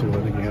himself too.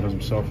 I think he handles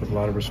himself with a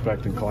lot of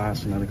respect and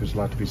class, and I think there's a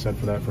lot to be said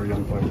for that for a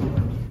young player.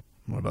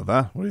 What about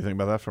that? What do you think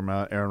about that from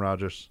Aaron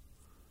Rodgers?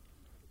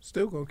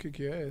 Still gonna kick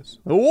your ass.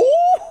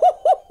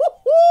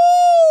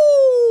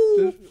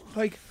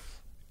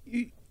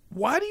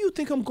 Why do you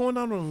think I'm going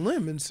out on a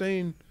limb and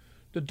saying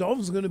the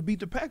Dolphins are going to beat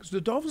the Packers?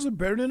 The Dolphins are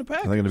better than the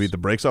Packers. Are they going to beat the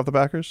brakes off the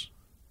Packers?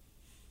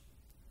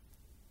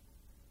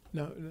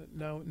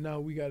 Now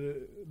we got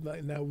to.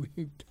 Now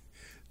we.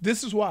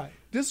 This is why.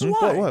 This is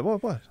why.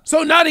 What?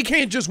 So now they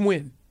can't just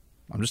win.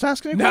 I'm just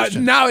asking you a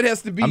question. Now it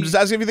has to be. I'm just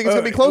asking if you think it's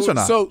going to be close or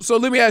not. So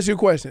let me ask you a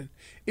question.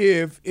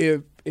 If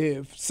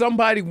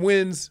somebody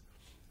wins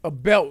a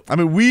belt, I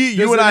mean,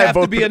 you and it I have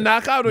both to be a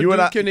knockout,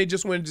 or can they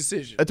just win a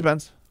decision? It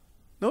depends.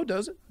 No, it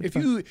doesn't. If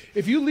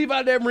you leave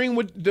out that ring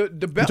with the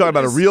belt, You talking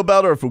about a real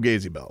belt or a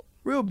Fugazi belt?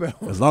 Real belt.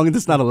 As long as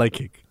it's not a leg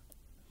kick.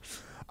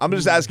 I'm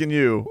just asking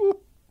you.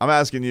 I'm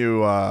asking you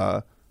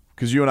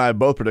because you and I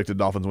both predicted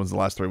Dolphins wins the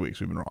last 3 weeks.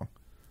 We've been wrong.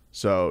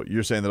 So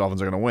you're saying the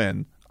Dolphins are going to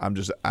win. I'm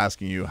just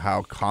asking you,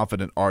 how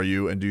confident are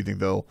you, and do you think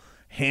they'll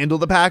handle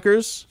the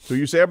Packers, who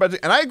you say are better?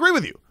 And I agree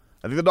with you.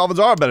 I think the Dolphins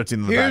are a better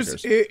team than the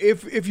Packers.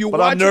 If you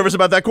but watch I'm nervous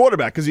about that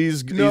quarterback because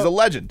he's a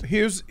legend.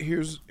 Here's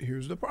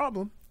the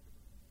problem.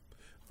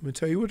 I'm gonna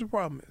tell you what the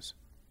problem is.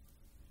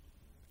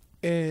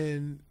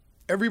 and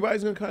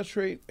everybody's going to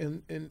concentrate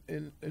and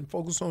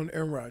focus on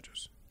Aaron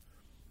Rodgers.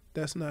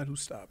 That's not who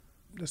to stop.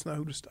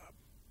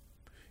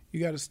 You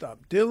got to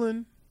stop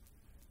Dillon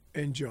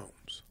and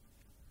Jones.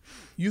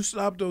 You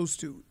stop those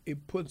two,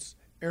 it puts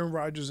Aaron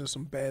Rodgers in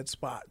some bad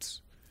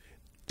spots.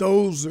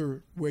 Those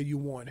are where you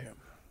want him.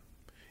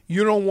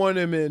 You don't want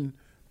him in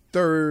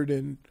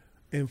 3rd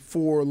and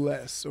 4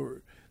 less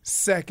or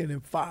 2nd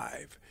and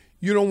 5.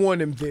 You don't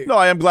want him there. No,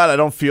 I am glad I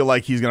don't feel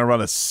like he's going to run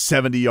a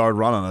 70-yard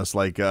run on us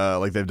like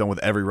they've done with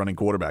every running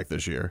quarterback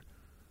this year.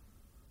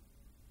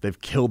 They've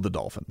killed the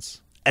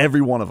Dolphins.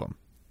 Every one of them.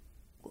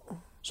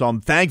 So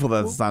I'm thankful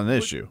that it's not an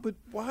issue. But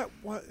why?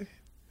 What?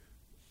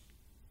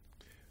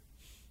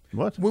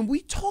 When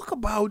we talk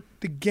about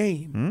the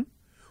game,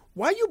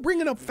 why are you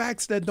bringing up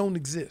facts that don't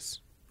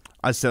exist?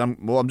 I said,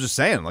 I'm just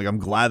saying, like, I'm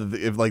glad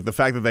that the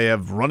fact that they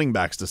have running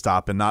backs to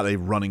stop and not a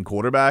running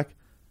quarterback,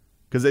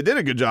 because they did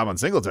a good job on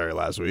Singletary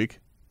last week.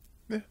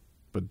 Yeah.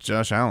 But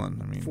Josh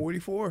Allen,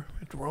 44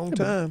 at the wrong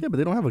time. But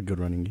they don't have a good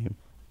running game.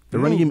 The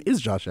running game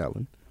is Josh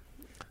Allen.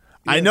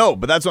 Yeah. I know,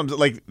 but that's what I'm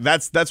like.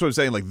 That's what I'm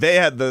saying. Like, they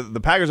had the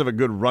Packers have a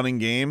good running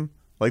game.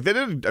 Like, they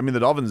did. I mean, the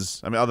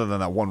Dolphins. I mean, other than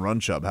that one run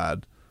Chubb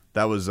had,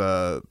 that was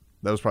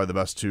probably the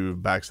best 2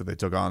 backs that they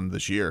took on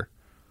this year.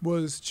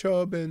 Was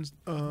Chubb and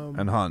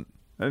Hunt.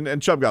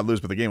 And Chubb got loose,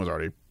 but the game was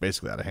already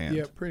basically out of hand.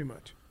 Yeah, pretty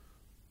much.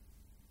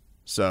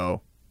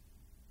 So,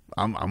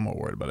 I'm more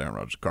worried about Aaron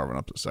Rodgers carving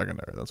up the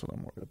secondary. That's what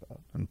I'm worried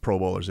about. And Pro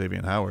Bowler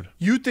Xavier Howard.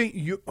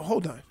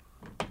 Hold on.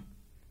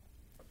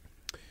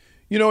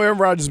 You know, Aaron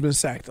Rodgers has been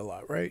sacked a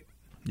lot, right?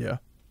 Yeah.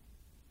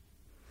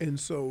 And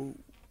so,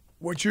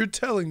 what you're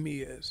telling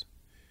me is,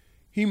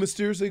 he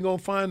mysteriously gonna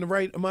find the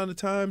right amount of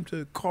time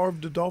to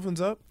carve the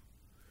Dolphins up?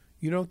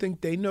 You don't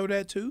think they know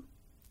that too?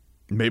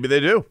 Maybe they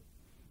do,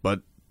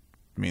 but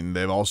I mean,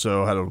 they've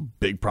also had a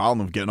big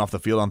problem of getting off the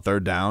field on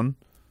 3rd down.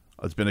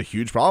 It's been a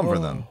huge problem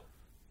for them.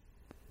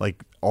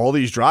 Like, all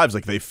these drives,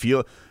 like, they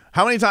feel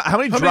how many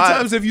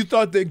times have you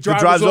thought the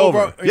drive was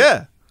over?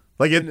 Yeah,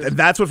 like and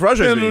that's what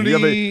frustrates me.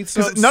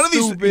 None of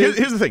these.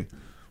 Here's the thing,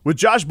 with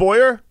Josh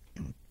Boyer,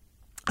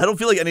 I don't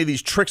feel like any of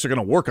these tricks are going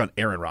to work on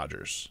Aaron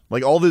Rodgers.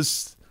 Like, all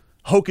this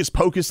hocus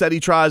pocus that he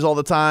tries all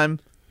the time,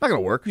 not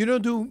going to work. You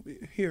don't do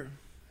here.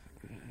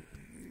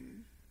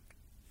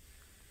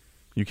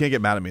 You can't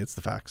get mad at me. It's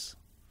the facts.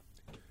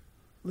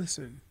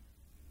 Listen,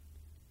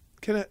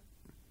 do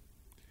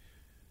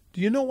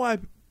you know why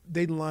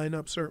they line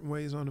up certain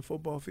ways on the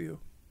football field?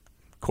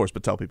 Of course,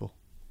 but tell people.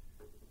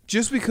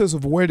 Just because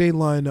of where they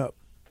line up,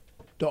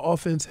 the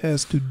offense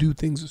has to do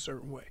things a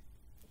certain way.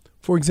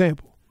 For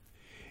example,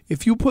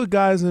 if you put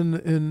guys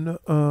in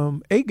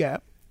A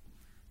gap,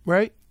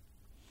 right,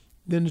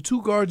 then the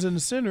 2 guards in the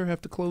center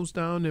have to close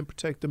down and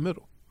protect the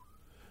middle.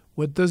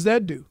 What does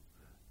that do?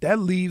 That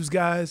leaves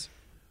guys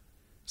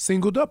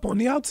singled up on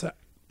the outside.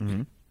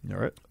 Mm-hmm.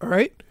 All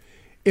right.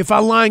 If I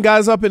line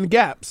guys up in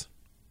gaps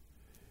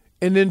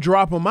and then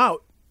drop them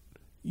out,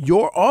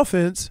 your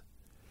offense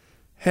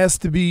has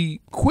to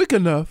be quick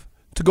enough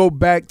to go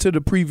back to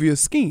the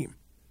previous scheme.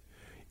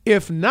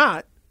 If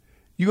not,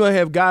 you're going to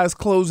have guys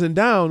closing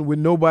down with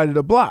nobody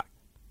to block,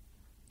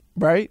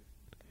 right?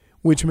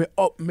 Which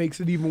makes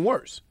it even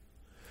worse.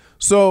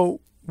 So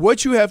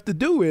what you have to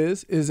do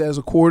is as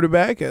a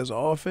quarterback, as an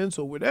offense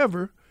or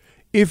whatever,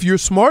 if you're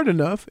smart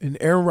enough, and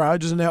Aaron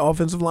Rodgers and that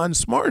offensive line is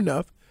smart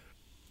enough,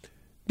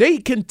 they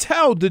can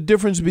tell the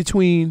difference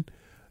between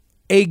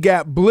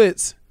A-gap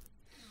blitz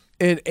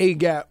and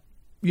A-gap,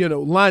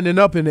 lining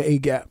up in the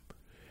A-gap.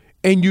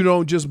 And you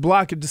don't just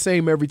block it the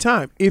same every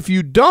time. If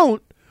you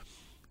don't,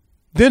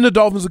 then the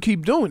Dolphins will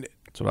keep doing it.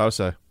 That's what I would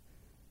say.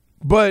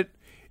 But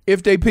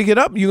if they pick it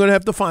up, you're going to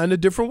have to find a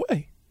different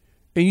way.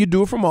 And you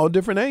do it from all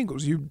different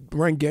angles. You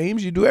run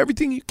games. You do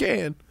everything you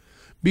can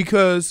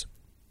because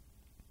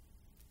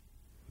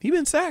he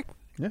been sacked.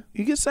 Yeah.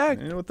 He gets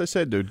sacked. You know what they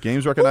said, dude.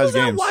 Games recognize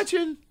games.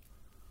 Watching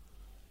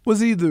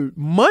was either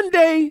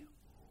Monday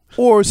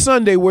or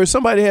Sunday where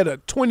somebody had a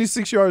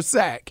 26-yard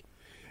sack,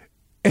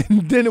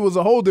 and then it was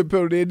a holding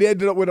penalty, and they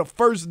ended up with a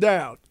first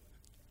down.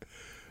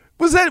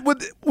 Was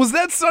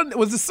that Sunday?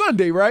 Was it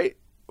Sunday, right?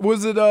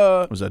 Was it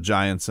Was that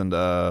Giants and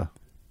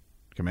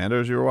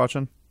Commanders you were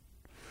watching?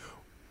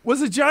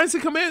 Was it Giants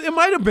and Commanders? It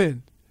might have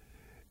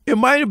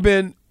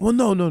been. Well,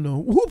 no.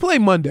 Who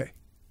played Monday?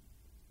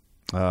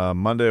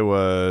 Monday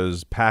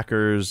was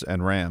Packers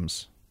and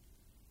Rams.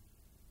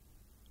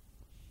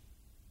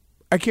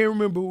 I can't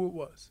remember who it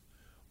was.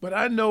 But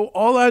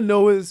all I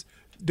know is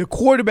the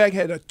quarterback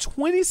had a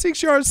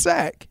 26-yard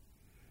sack.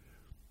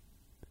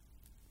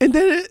 And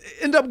then it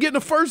ended up getting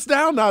a first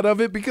down out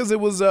of it because it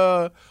was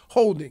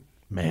holding.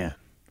 Man.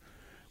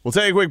 We'll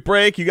take a quick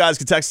break. You guys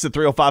can text us at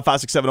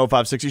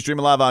 305-567-0560.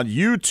 Streaming live on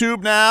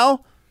YouTube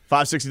now,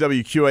 560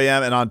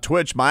 WQAM, and on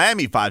Twitch,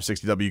 Miami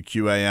 560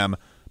 WQAM.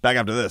 Back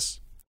after this.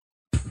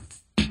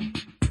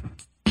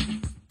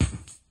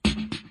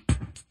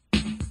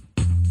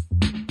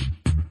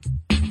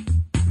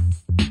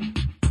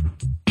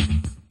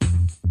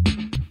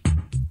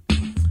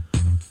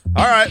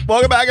 All right,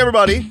 welcome back,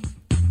 everybody.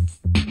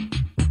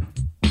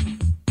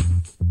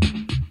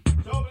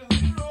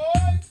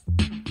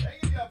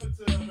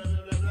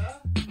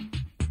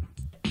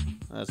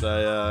 as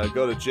I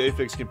go to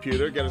JFix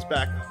computer, get us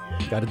back.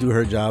 Got to do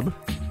her job.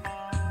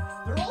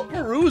 They're all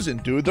perusing,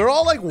 dude. They're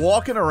all like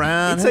walking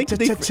around.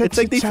 It's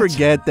like they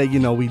forget that,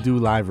 we do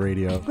live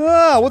radio.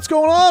 What's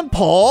going on,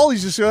 Paul?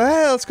 He's just going,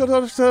 hey, let's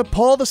go to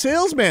Paul, the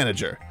sales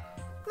manager.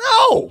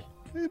 No!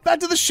 Back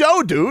to the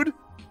show, dude.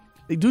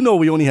 They do know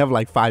we only have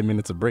like 5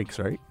 minutes of breaks,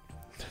 right?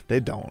 They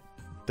don't.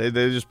 They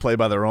just play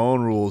by their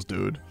own rules,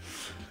 dude.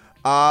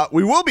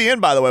 We will be in,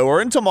 by the way.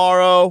 We're in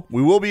tomorrow.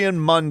 We will be in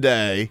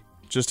Monday,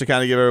 just to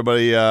kind of give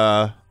everybody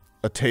a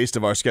taste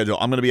of our schedule.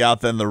 I'm going to be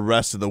out then the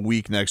rest of the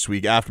week next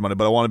week after Monday,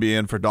 but I want to be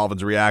in for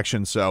Dolphins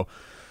Reaction. So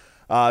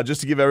just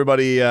to give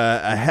everybody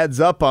a heads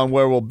up on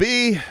where we'll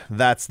be,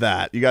 that's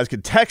that. You guys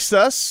can text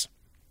us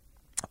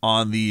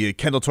on the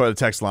Kendall Toyota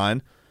text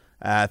line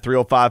at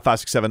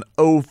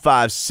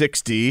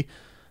 305-567-0560.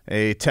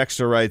 A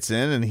texter writes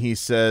in, and he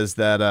says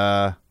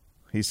that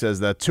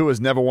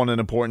Tua's never won an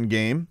important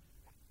game.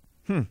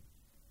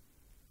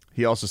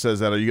 He also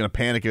says that, are you going to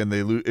panic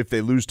if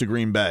they lose to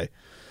Green Bay?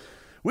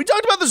 We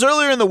talked about this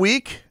earlier in the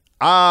week.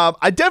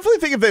 I definitely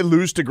think if they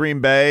lose to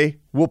Green Bay,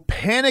 will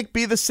panic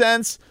be the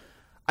sense?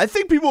 I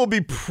think people will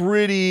be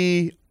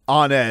pretty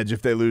on edge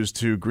if they lose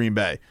to Green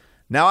Bay.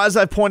 Now, as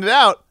I pointed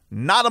out,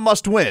 not a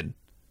must-win,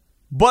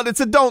 but it's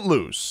a don't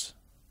lose.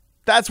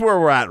 That's where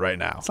we're at right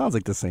now. Sounds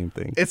like the same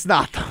thing. It's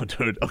not, though,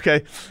 dude,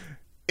 okay?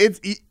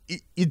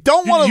 You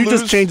don't want to lose. You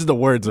just changed the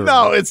words around.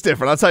 No, it's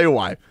different. I'll tell you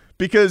why.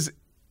 Because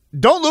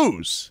don't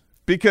lose.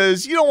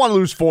 Because you don't want to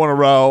lose 4 in a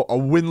row, a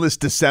winless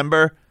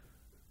December.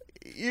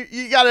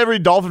 You got every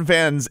Dolphin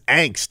fan's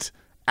angst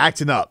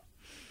acting up.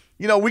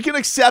 We can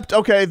accept,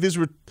 okay, these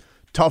were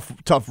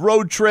tough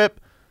road trip.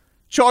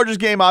 Chargers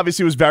game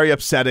obviously was very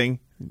upsetting.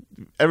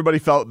 Everybody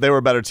felt they were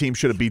a better team,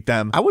 should have beat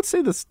them. I would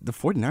say the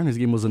 49ers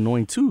game was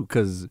annoying too,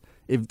 because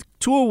if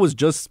Tua was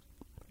just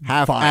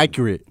half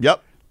accurate,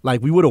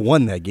 like we would have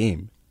won that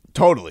game.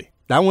 Totally.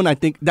 That one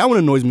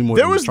annoys me more.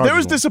 There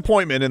was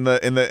disappointment in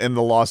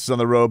the losses on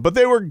the road, but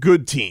they were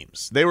good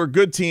teams. They were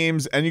good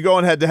teams, and you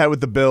going head to head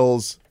with the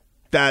Bills.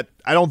 That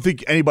I don't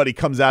think anybody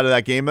comes out of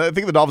that game. I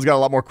think the Dolphins got a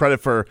lot more credit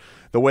for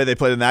the way they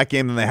played in that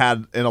game than they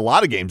had in a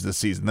lot of games this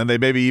season, than they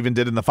maybe even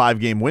did in the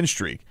 5-game win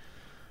streak.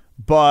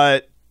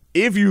 But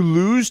if you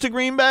lose to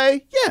Green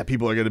Bay, yeah,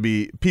 people are going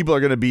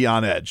to be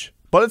on edge.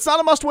 But it's not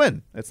a must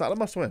win. It's not a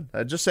must win.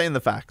 Just saying the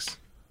facts.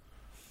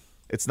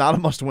 It's not a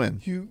must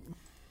win.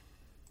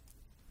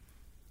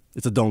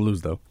 It's a don't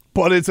lose though.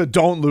 But it's a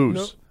don't lose.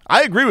 Nope.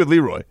 I agree with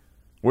Leroy,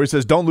 where he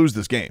says don't lose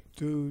this game,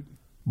 dude.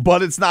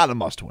 But it's not a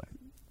must win.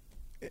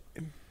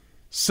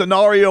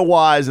 Scenario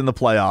wise in the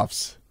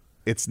playoffs,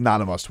 it's not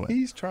a must win.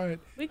 He's trying.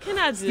 We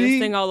cannot do this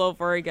thing all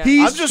over again.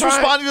 I'm just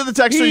responding to the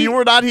texter. You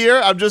were not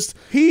here.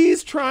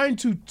 He's trying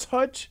to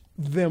touch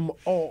them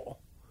all.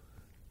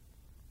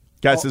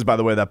 Guy says, by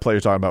the way, that player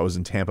you're talking about was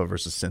in Tampa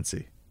versus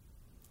Cincy.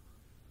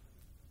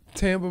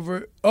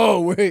 Oh,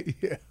 wait.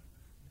 Yeah.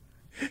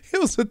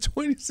 It was a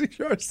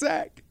 26-yard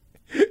sack.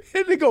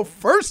 And they go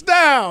first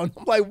down.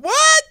 I'm like,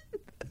 what?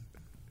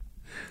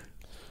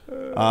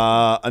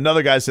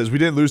 Another guy says, we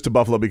didn't lose to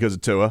Buffalo because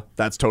of Tua.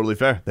 That's totally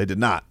fair. They did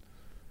not.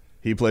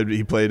 He played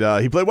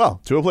well.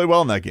 Tua played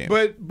well in that game.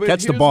 But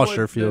catch the ball,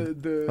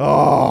 Sherfield.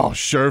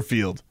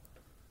 Sherfield.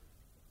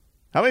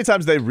 How many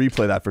times did they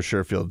replay that for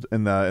Sherfield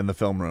in the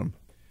film room?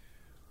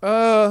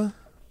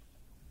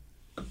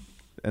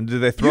 And do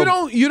they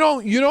throw? You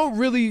don't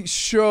really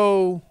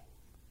show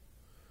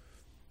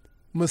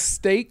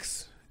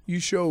mistakes. You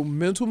show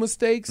mental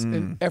mistakes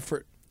and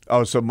effort.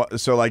 Oh, so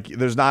like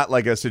there's not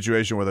like a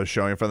situation where they're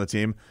showing in front of the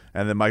team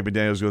and then Mike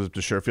McDaniels goes up to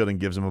Sherfield and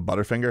gives him a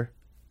butterfinger?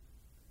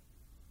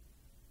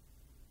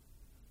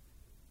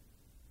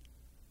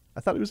 I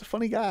thought he was a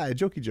funny guy,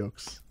 jokey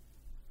jokes.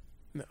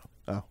 No.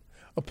 Oh.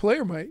 A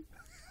player might.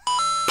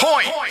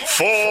 Point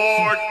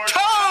for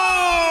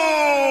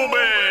Toby!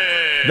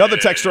 Another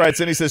texter writes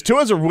in, he says, Tua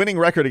has a winning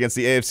record against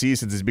the AFC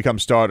since he's become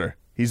starter.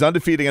 He's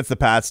undefeated against the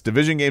Pats.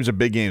 Division games are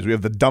big games. We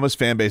have the dumbest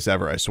fan base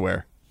ever, I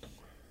swear.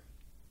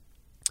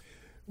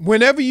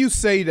 Whenever you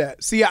say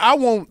that, see, I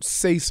won't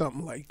say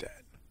something like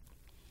that.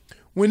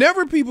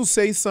 Whenever people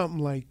say something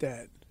like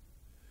that,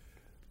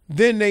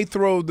 then they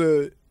throw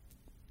the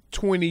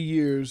 20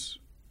 years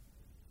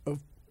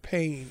of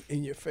pain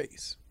in your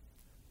face.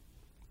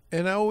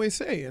 And I always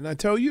say, and I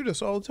tell you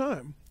this all the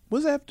time, what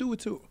does that have to do with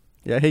Tua?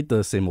 Yeah, I hate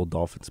the same old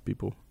Dolphins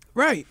people.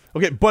 Right.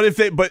 Okay, but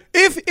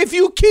if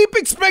you keep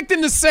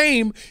expecting the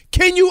same,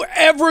 can you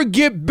ever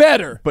get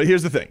better? But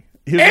here's the thing.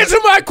 Answer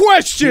my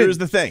question. Here's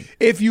the thing.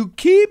 If you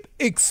keep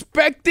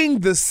expecting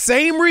the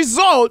same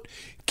result,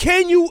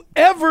 can you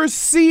ever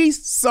see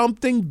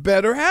something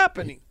better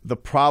happening? The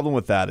problem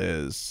with that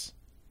is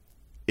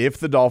if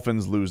the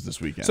Dolphins lose this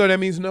weekend. So that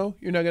means no?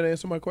 You're not going to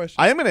answer my question?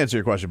 I am going to answer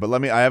your question, but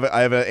I have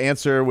an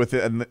answer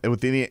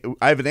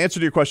I have an answer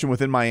to your question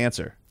within my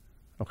answer.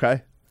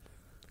 Okay?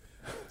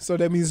 So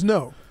that means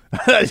no.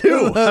 I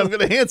do. I'm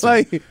going to answer.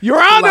 Like,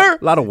 Your Honor.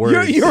 A lot of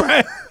words. Your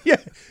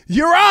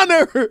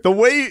Honor.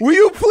 Will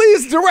you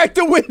please direct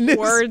the witness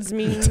words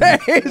mean to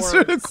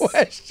answer the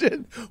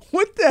question?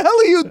 What the hell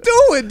are you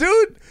doing,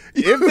 dude?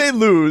 if they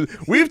lose,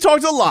 we've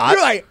talked a lot.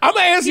 You're like, I'm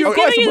going to answer your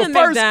He's question, giving but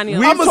you first, McDaniel.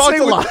 We've talked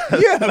a lot.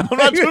 Yeah. I'm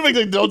not doing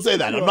McDaniel. Don't say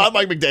that. I'm not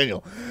Mike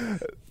McDaniel.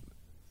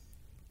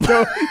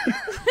 No,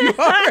 you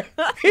are.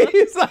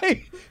 He's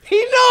like, he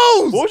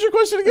knows. What was your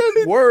question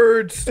again?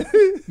 Words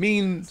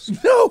means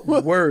no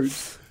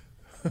words.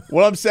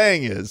 What I'm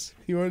saying is,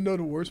 you want to know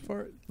the worst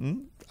part?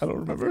 I don't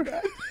remember.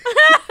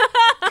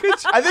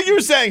 I think you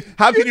were saying,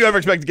 how can you ever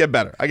expect to get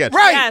better? I get you.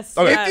 Right. Yes,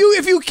 Okay. yes.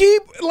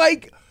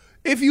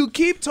 If you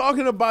keep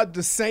talking about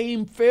the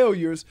same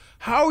failures,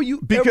 how are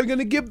you ever going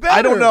to get better?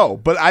 I don't know,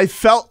 but I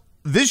felt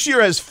this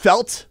year has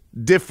felt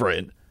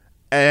different,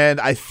 and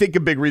I think a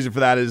big reason for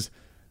that is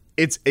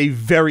it's a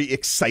very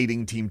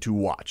exciting team to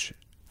watch.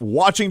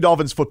 Watching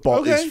Dolphins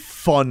football is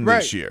fun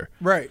this year.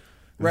 Right.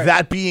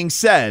 That being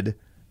said,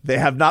 they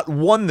have not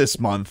won this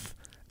month,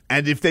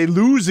 and if they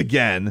lose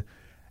again,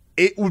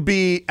 it would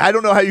be, I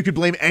don't know how you could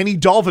blame any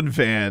Dolphin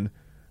fan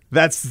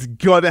that's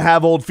going to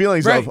have old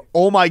feelings of,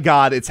 oh my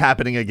God, it's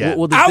happening again.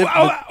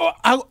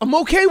 I'm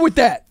okay with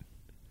that.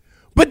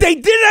 But they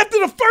did it after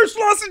the first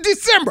loss in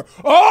December.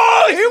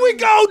 Oh, here we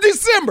go,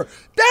 December.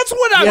 That's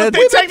what I. Yeah,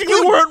 they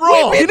technically weren't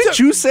wrong. Didn't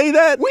you say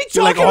that? We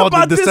You're like, talking oh,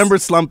 about the this- December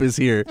slump is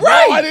here.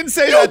 Right. No, I didn't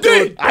say You that,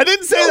 did. dude. I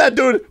didn't say that,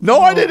 dude.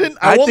 No, I didn't.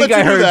 I won't think let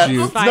I you do heard that.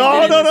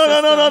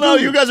 you. No.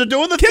 You guys are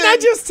doing the thing. Can I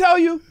just tell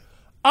you?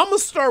 I'm gonna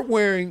start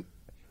wearing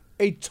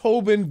a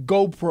Tobin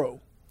GoPro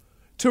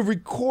to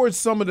record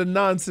some of the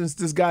nonsense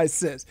this guy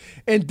says,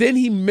 and then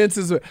he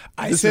minces it.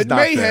 I This said is not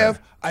may fair.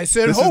 have. I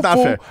said This is not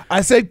hopeful. fair.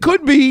 I said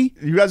could be.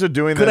 You guys are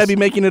doing Could this. I be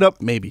making it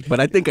up? Maybe. But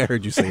I think I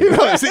heard you say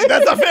it. See,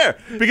 that's not fair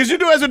because you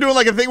guys are doing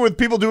like a thing with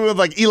people doing with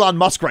like Elon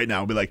Musk right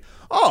now. Be like,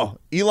 oh,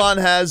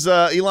 Elon's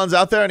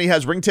out there and he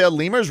has ringtail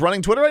lemurs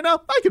running Twitter right now.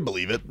 I can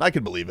believe it.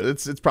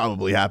 It's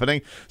probably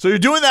happening. So you're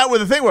doing that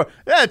with a thing where,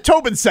 yeah,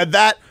 Tobin said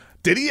that.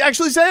 Did he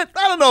actually say it?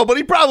 I don't know, but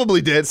he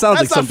probably did. Sounds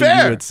That's like not something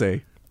fair. you would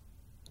say.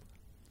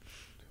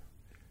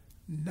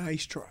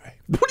 Nice try.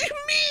 What do you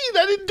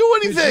mean? I didn't do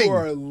anything. You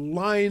are a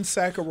lying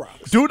sack of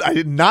rocks. Dude, I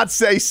did not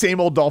say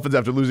same old Dolphins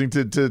after losing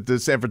to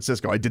San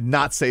Francisco. I did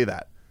not say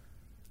that.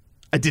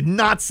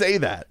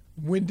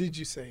 When did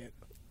you say it?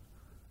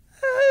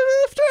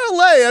 After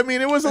LA, I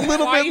mean, it was a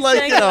little Why are bit you like,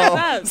 saying you it like know.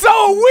 that? So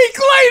a week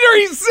later,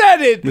 he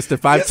said it. Mr.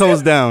 Five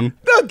Toes Down.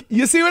 Look,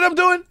 you see what I'm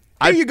doing?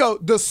 Here you go.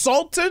 The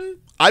Sultan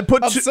I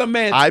put of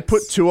semantics. I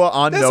put Tua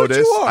on That's what notice.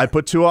 you are. I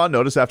put Tua on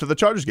notice after the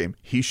Chargers game.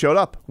 He showed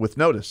up with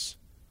notice.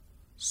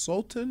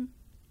 Sultan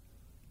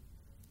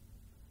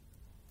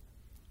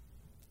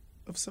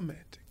of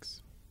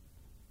semantics.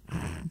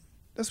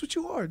 That's what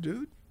you are,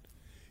 dude.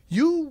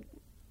 You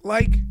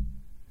like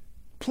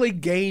play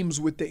games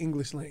with the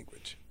English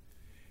language.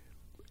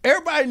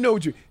 Everybody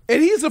knows you.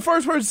 And he's the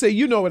first person to say,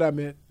 you know what I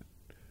meant.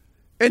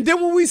 And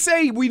then when we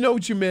say we know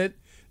what you meant,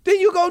 then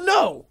you go,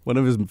 no. One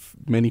of his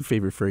many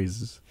favorite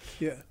phrases.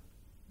 Yeah.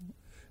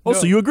 Oh,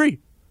 so you agree?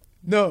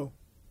 No.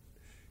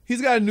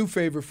 He's got a new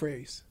favorite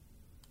phrase,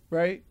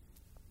 right?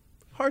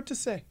 Hard to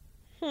say.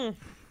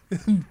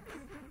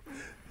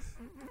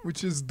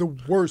 Which is the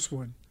worst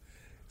one.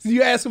 So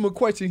you ask him a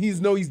question, he's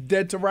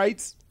dead to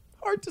rights.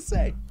 Hard to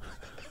say.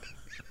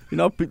 You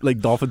know, like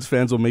Dolphins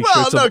fans will make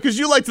Well, sure. no, because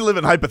you like to live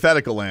in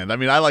hypothetical land. I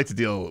mean, I like to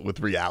deal with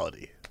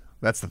reality.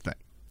 That's the thing.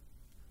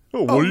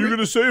 Oh, what are you going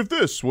to say if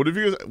this? What if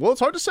you? Well, it's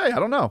hard to say. I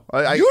don't know.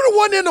 You're the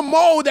one in the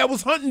mall that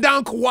was hunting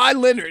down Kawhi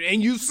Leonard,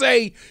 and you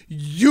say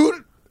you.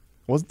 It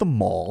wasn't the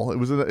mall. It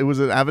was an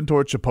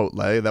Aventura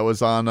Chipotle that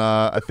was on.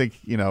 I think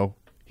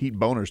Heat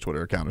Boner's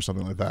Twitter account or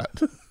something like that.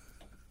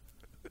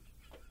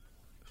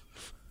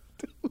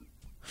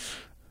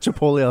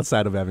 Chipotle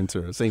outside of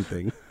Aventura, same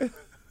thing.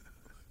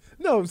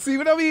 No, see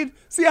what I mean?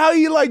 See how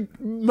he like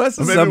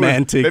messes up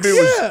semantics.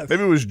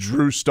 Maybe it was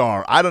Drew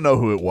Starr. I don't know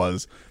who it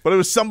was, but it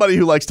was somebody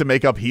who likes to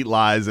make up heat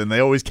lies, and they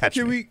always catch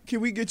me.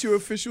 Can we get your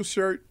official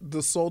shirt,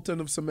 the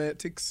Sultan of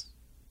Semantics?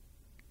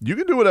 You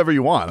can do whatever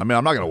you want. I mean,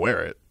 I'm not going to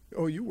wear it.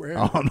 Oh, you wear it.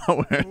 Oh, I'm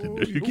not wearing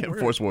it. You can't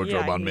force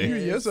wardrobe on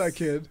me. Yes, I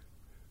can.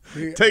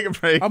 Take a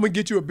break. I'm going to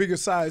get you a bigger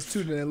size,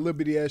 too, than that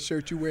Liberty-ass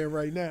shirt you're wearing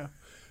right now.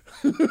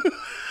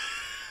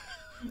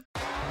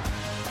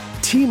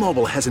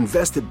 T-Mobile has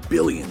invested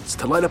billions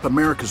to light up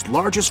America's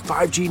largest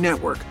 5G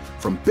network,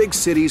 from big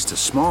cities to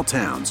small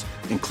towns,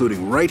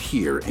 including right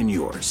here in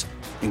yours.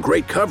 And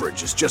great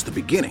coverage is just the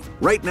beginning.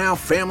 Right now,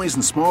 families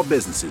and small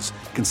businesses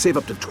can save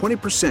up to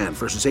 20%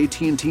 versus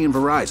AT&T and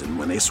Verizon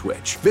when they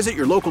switch. Visit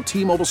your local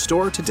T-Mobile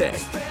store today.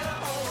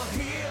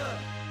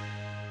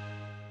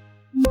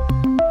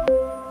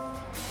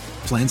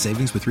 Plan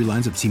savings with 3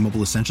 lines of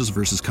T-Mobile Essentials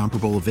versus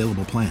comparable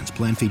available plans.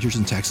 Plan features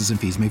and taxes and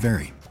fees may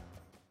vary.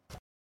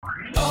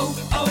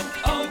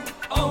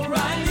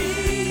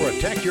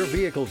 Protect your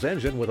vehicle's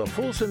engine with a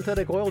full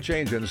synthetic oil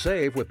change and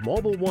save with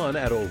Mobil 1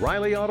 at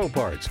O'Reilly Auto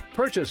Parts.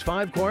 Purchase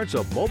 5 quarts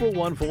of Mobil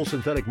 1 full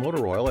synthetic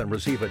motor oil and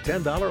receive a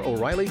 $10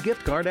 O'Reilly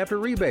gift card after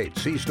rebate.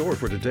 See store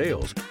for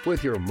details.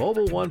 With your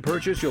Mobil 1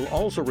 purchase, you'll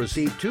also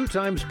receive 2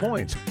 times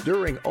points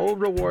during O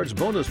Rewards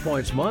Bonus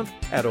Points Month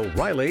at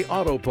O'Reilly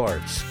Auto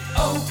Parts.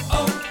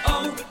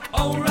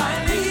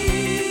 O'Reilly.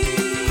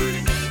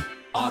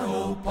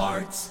 Auto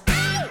Parts.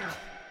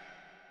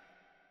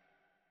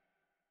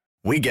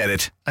 We get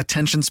it.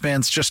 Attention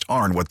spans just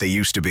aren't what they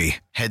used to be.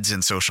 Heads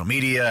in social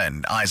media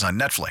and eyes on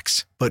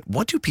Netflix. But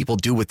what do people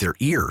do with their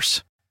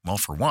ears? Well,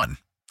 for one,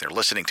 they're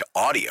listening to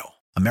audio.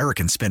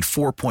 Americans spend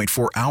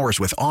 4.4 hours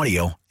with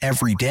audio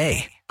every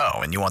day. Oh,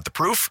 and you want the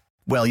proof?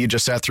 Well, you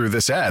just sat through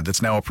this ad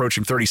that's now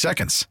approaching 30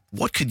 seconds.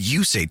 What could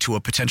you say to a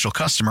potential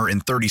customer in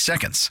 30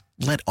 seconds?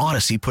 Let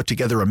Odyssey put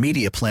together a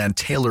media plan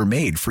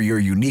tailor-made for your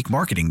unique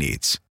marketing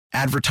needs.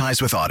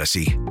 Advertise with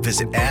Odyssey.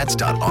 Visit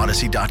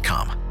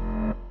ads.odyssey.com.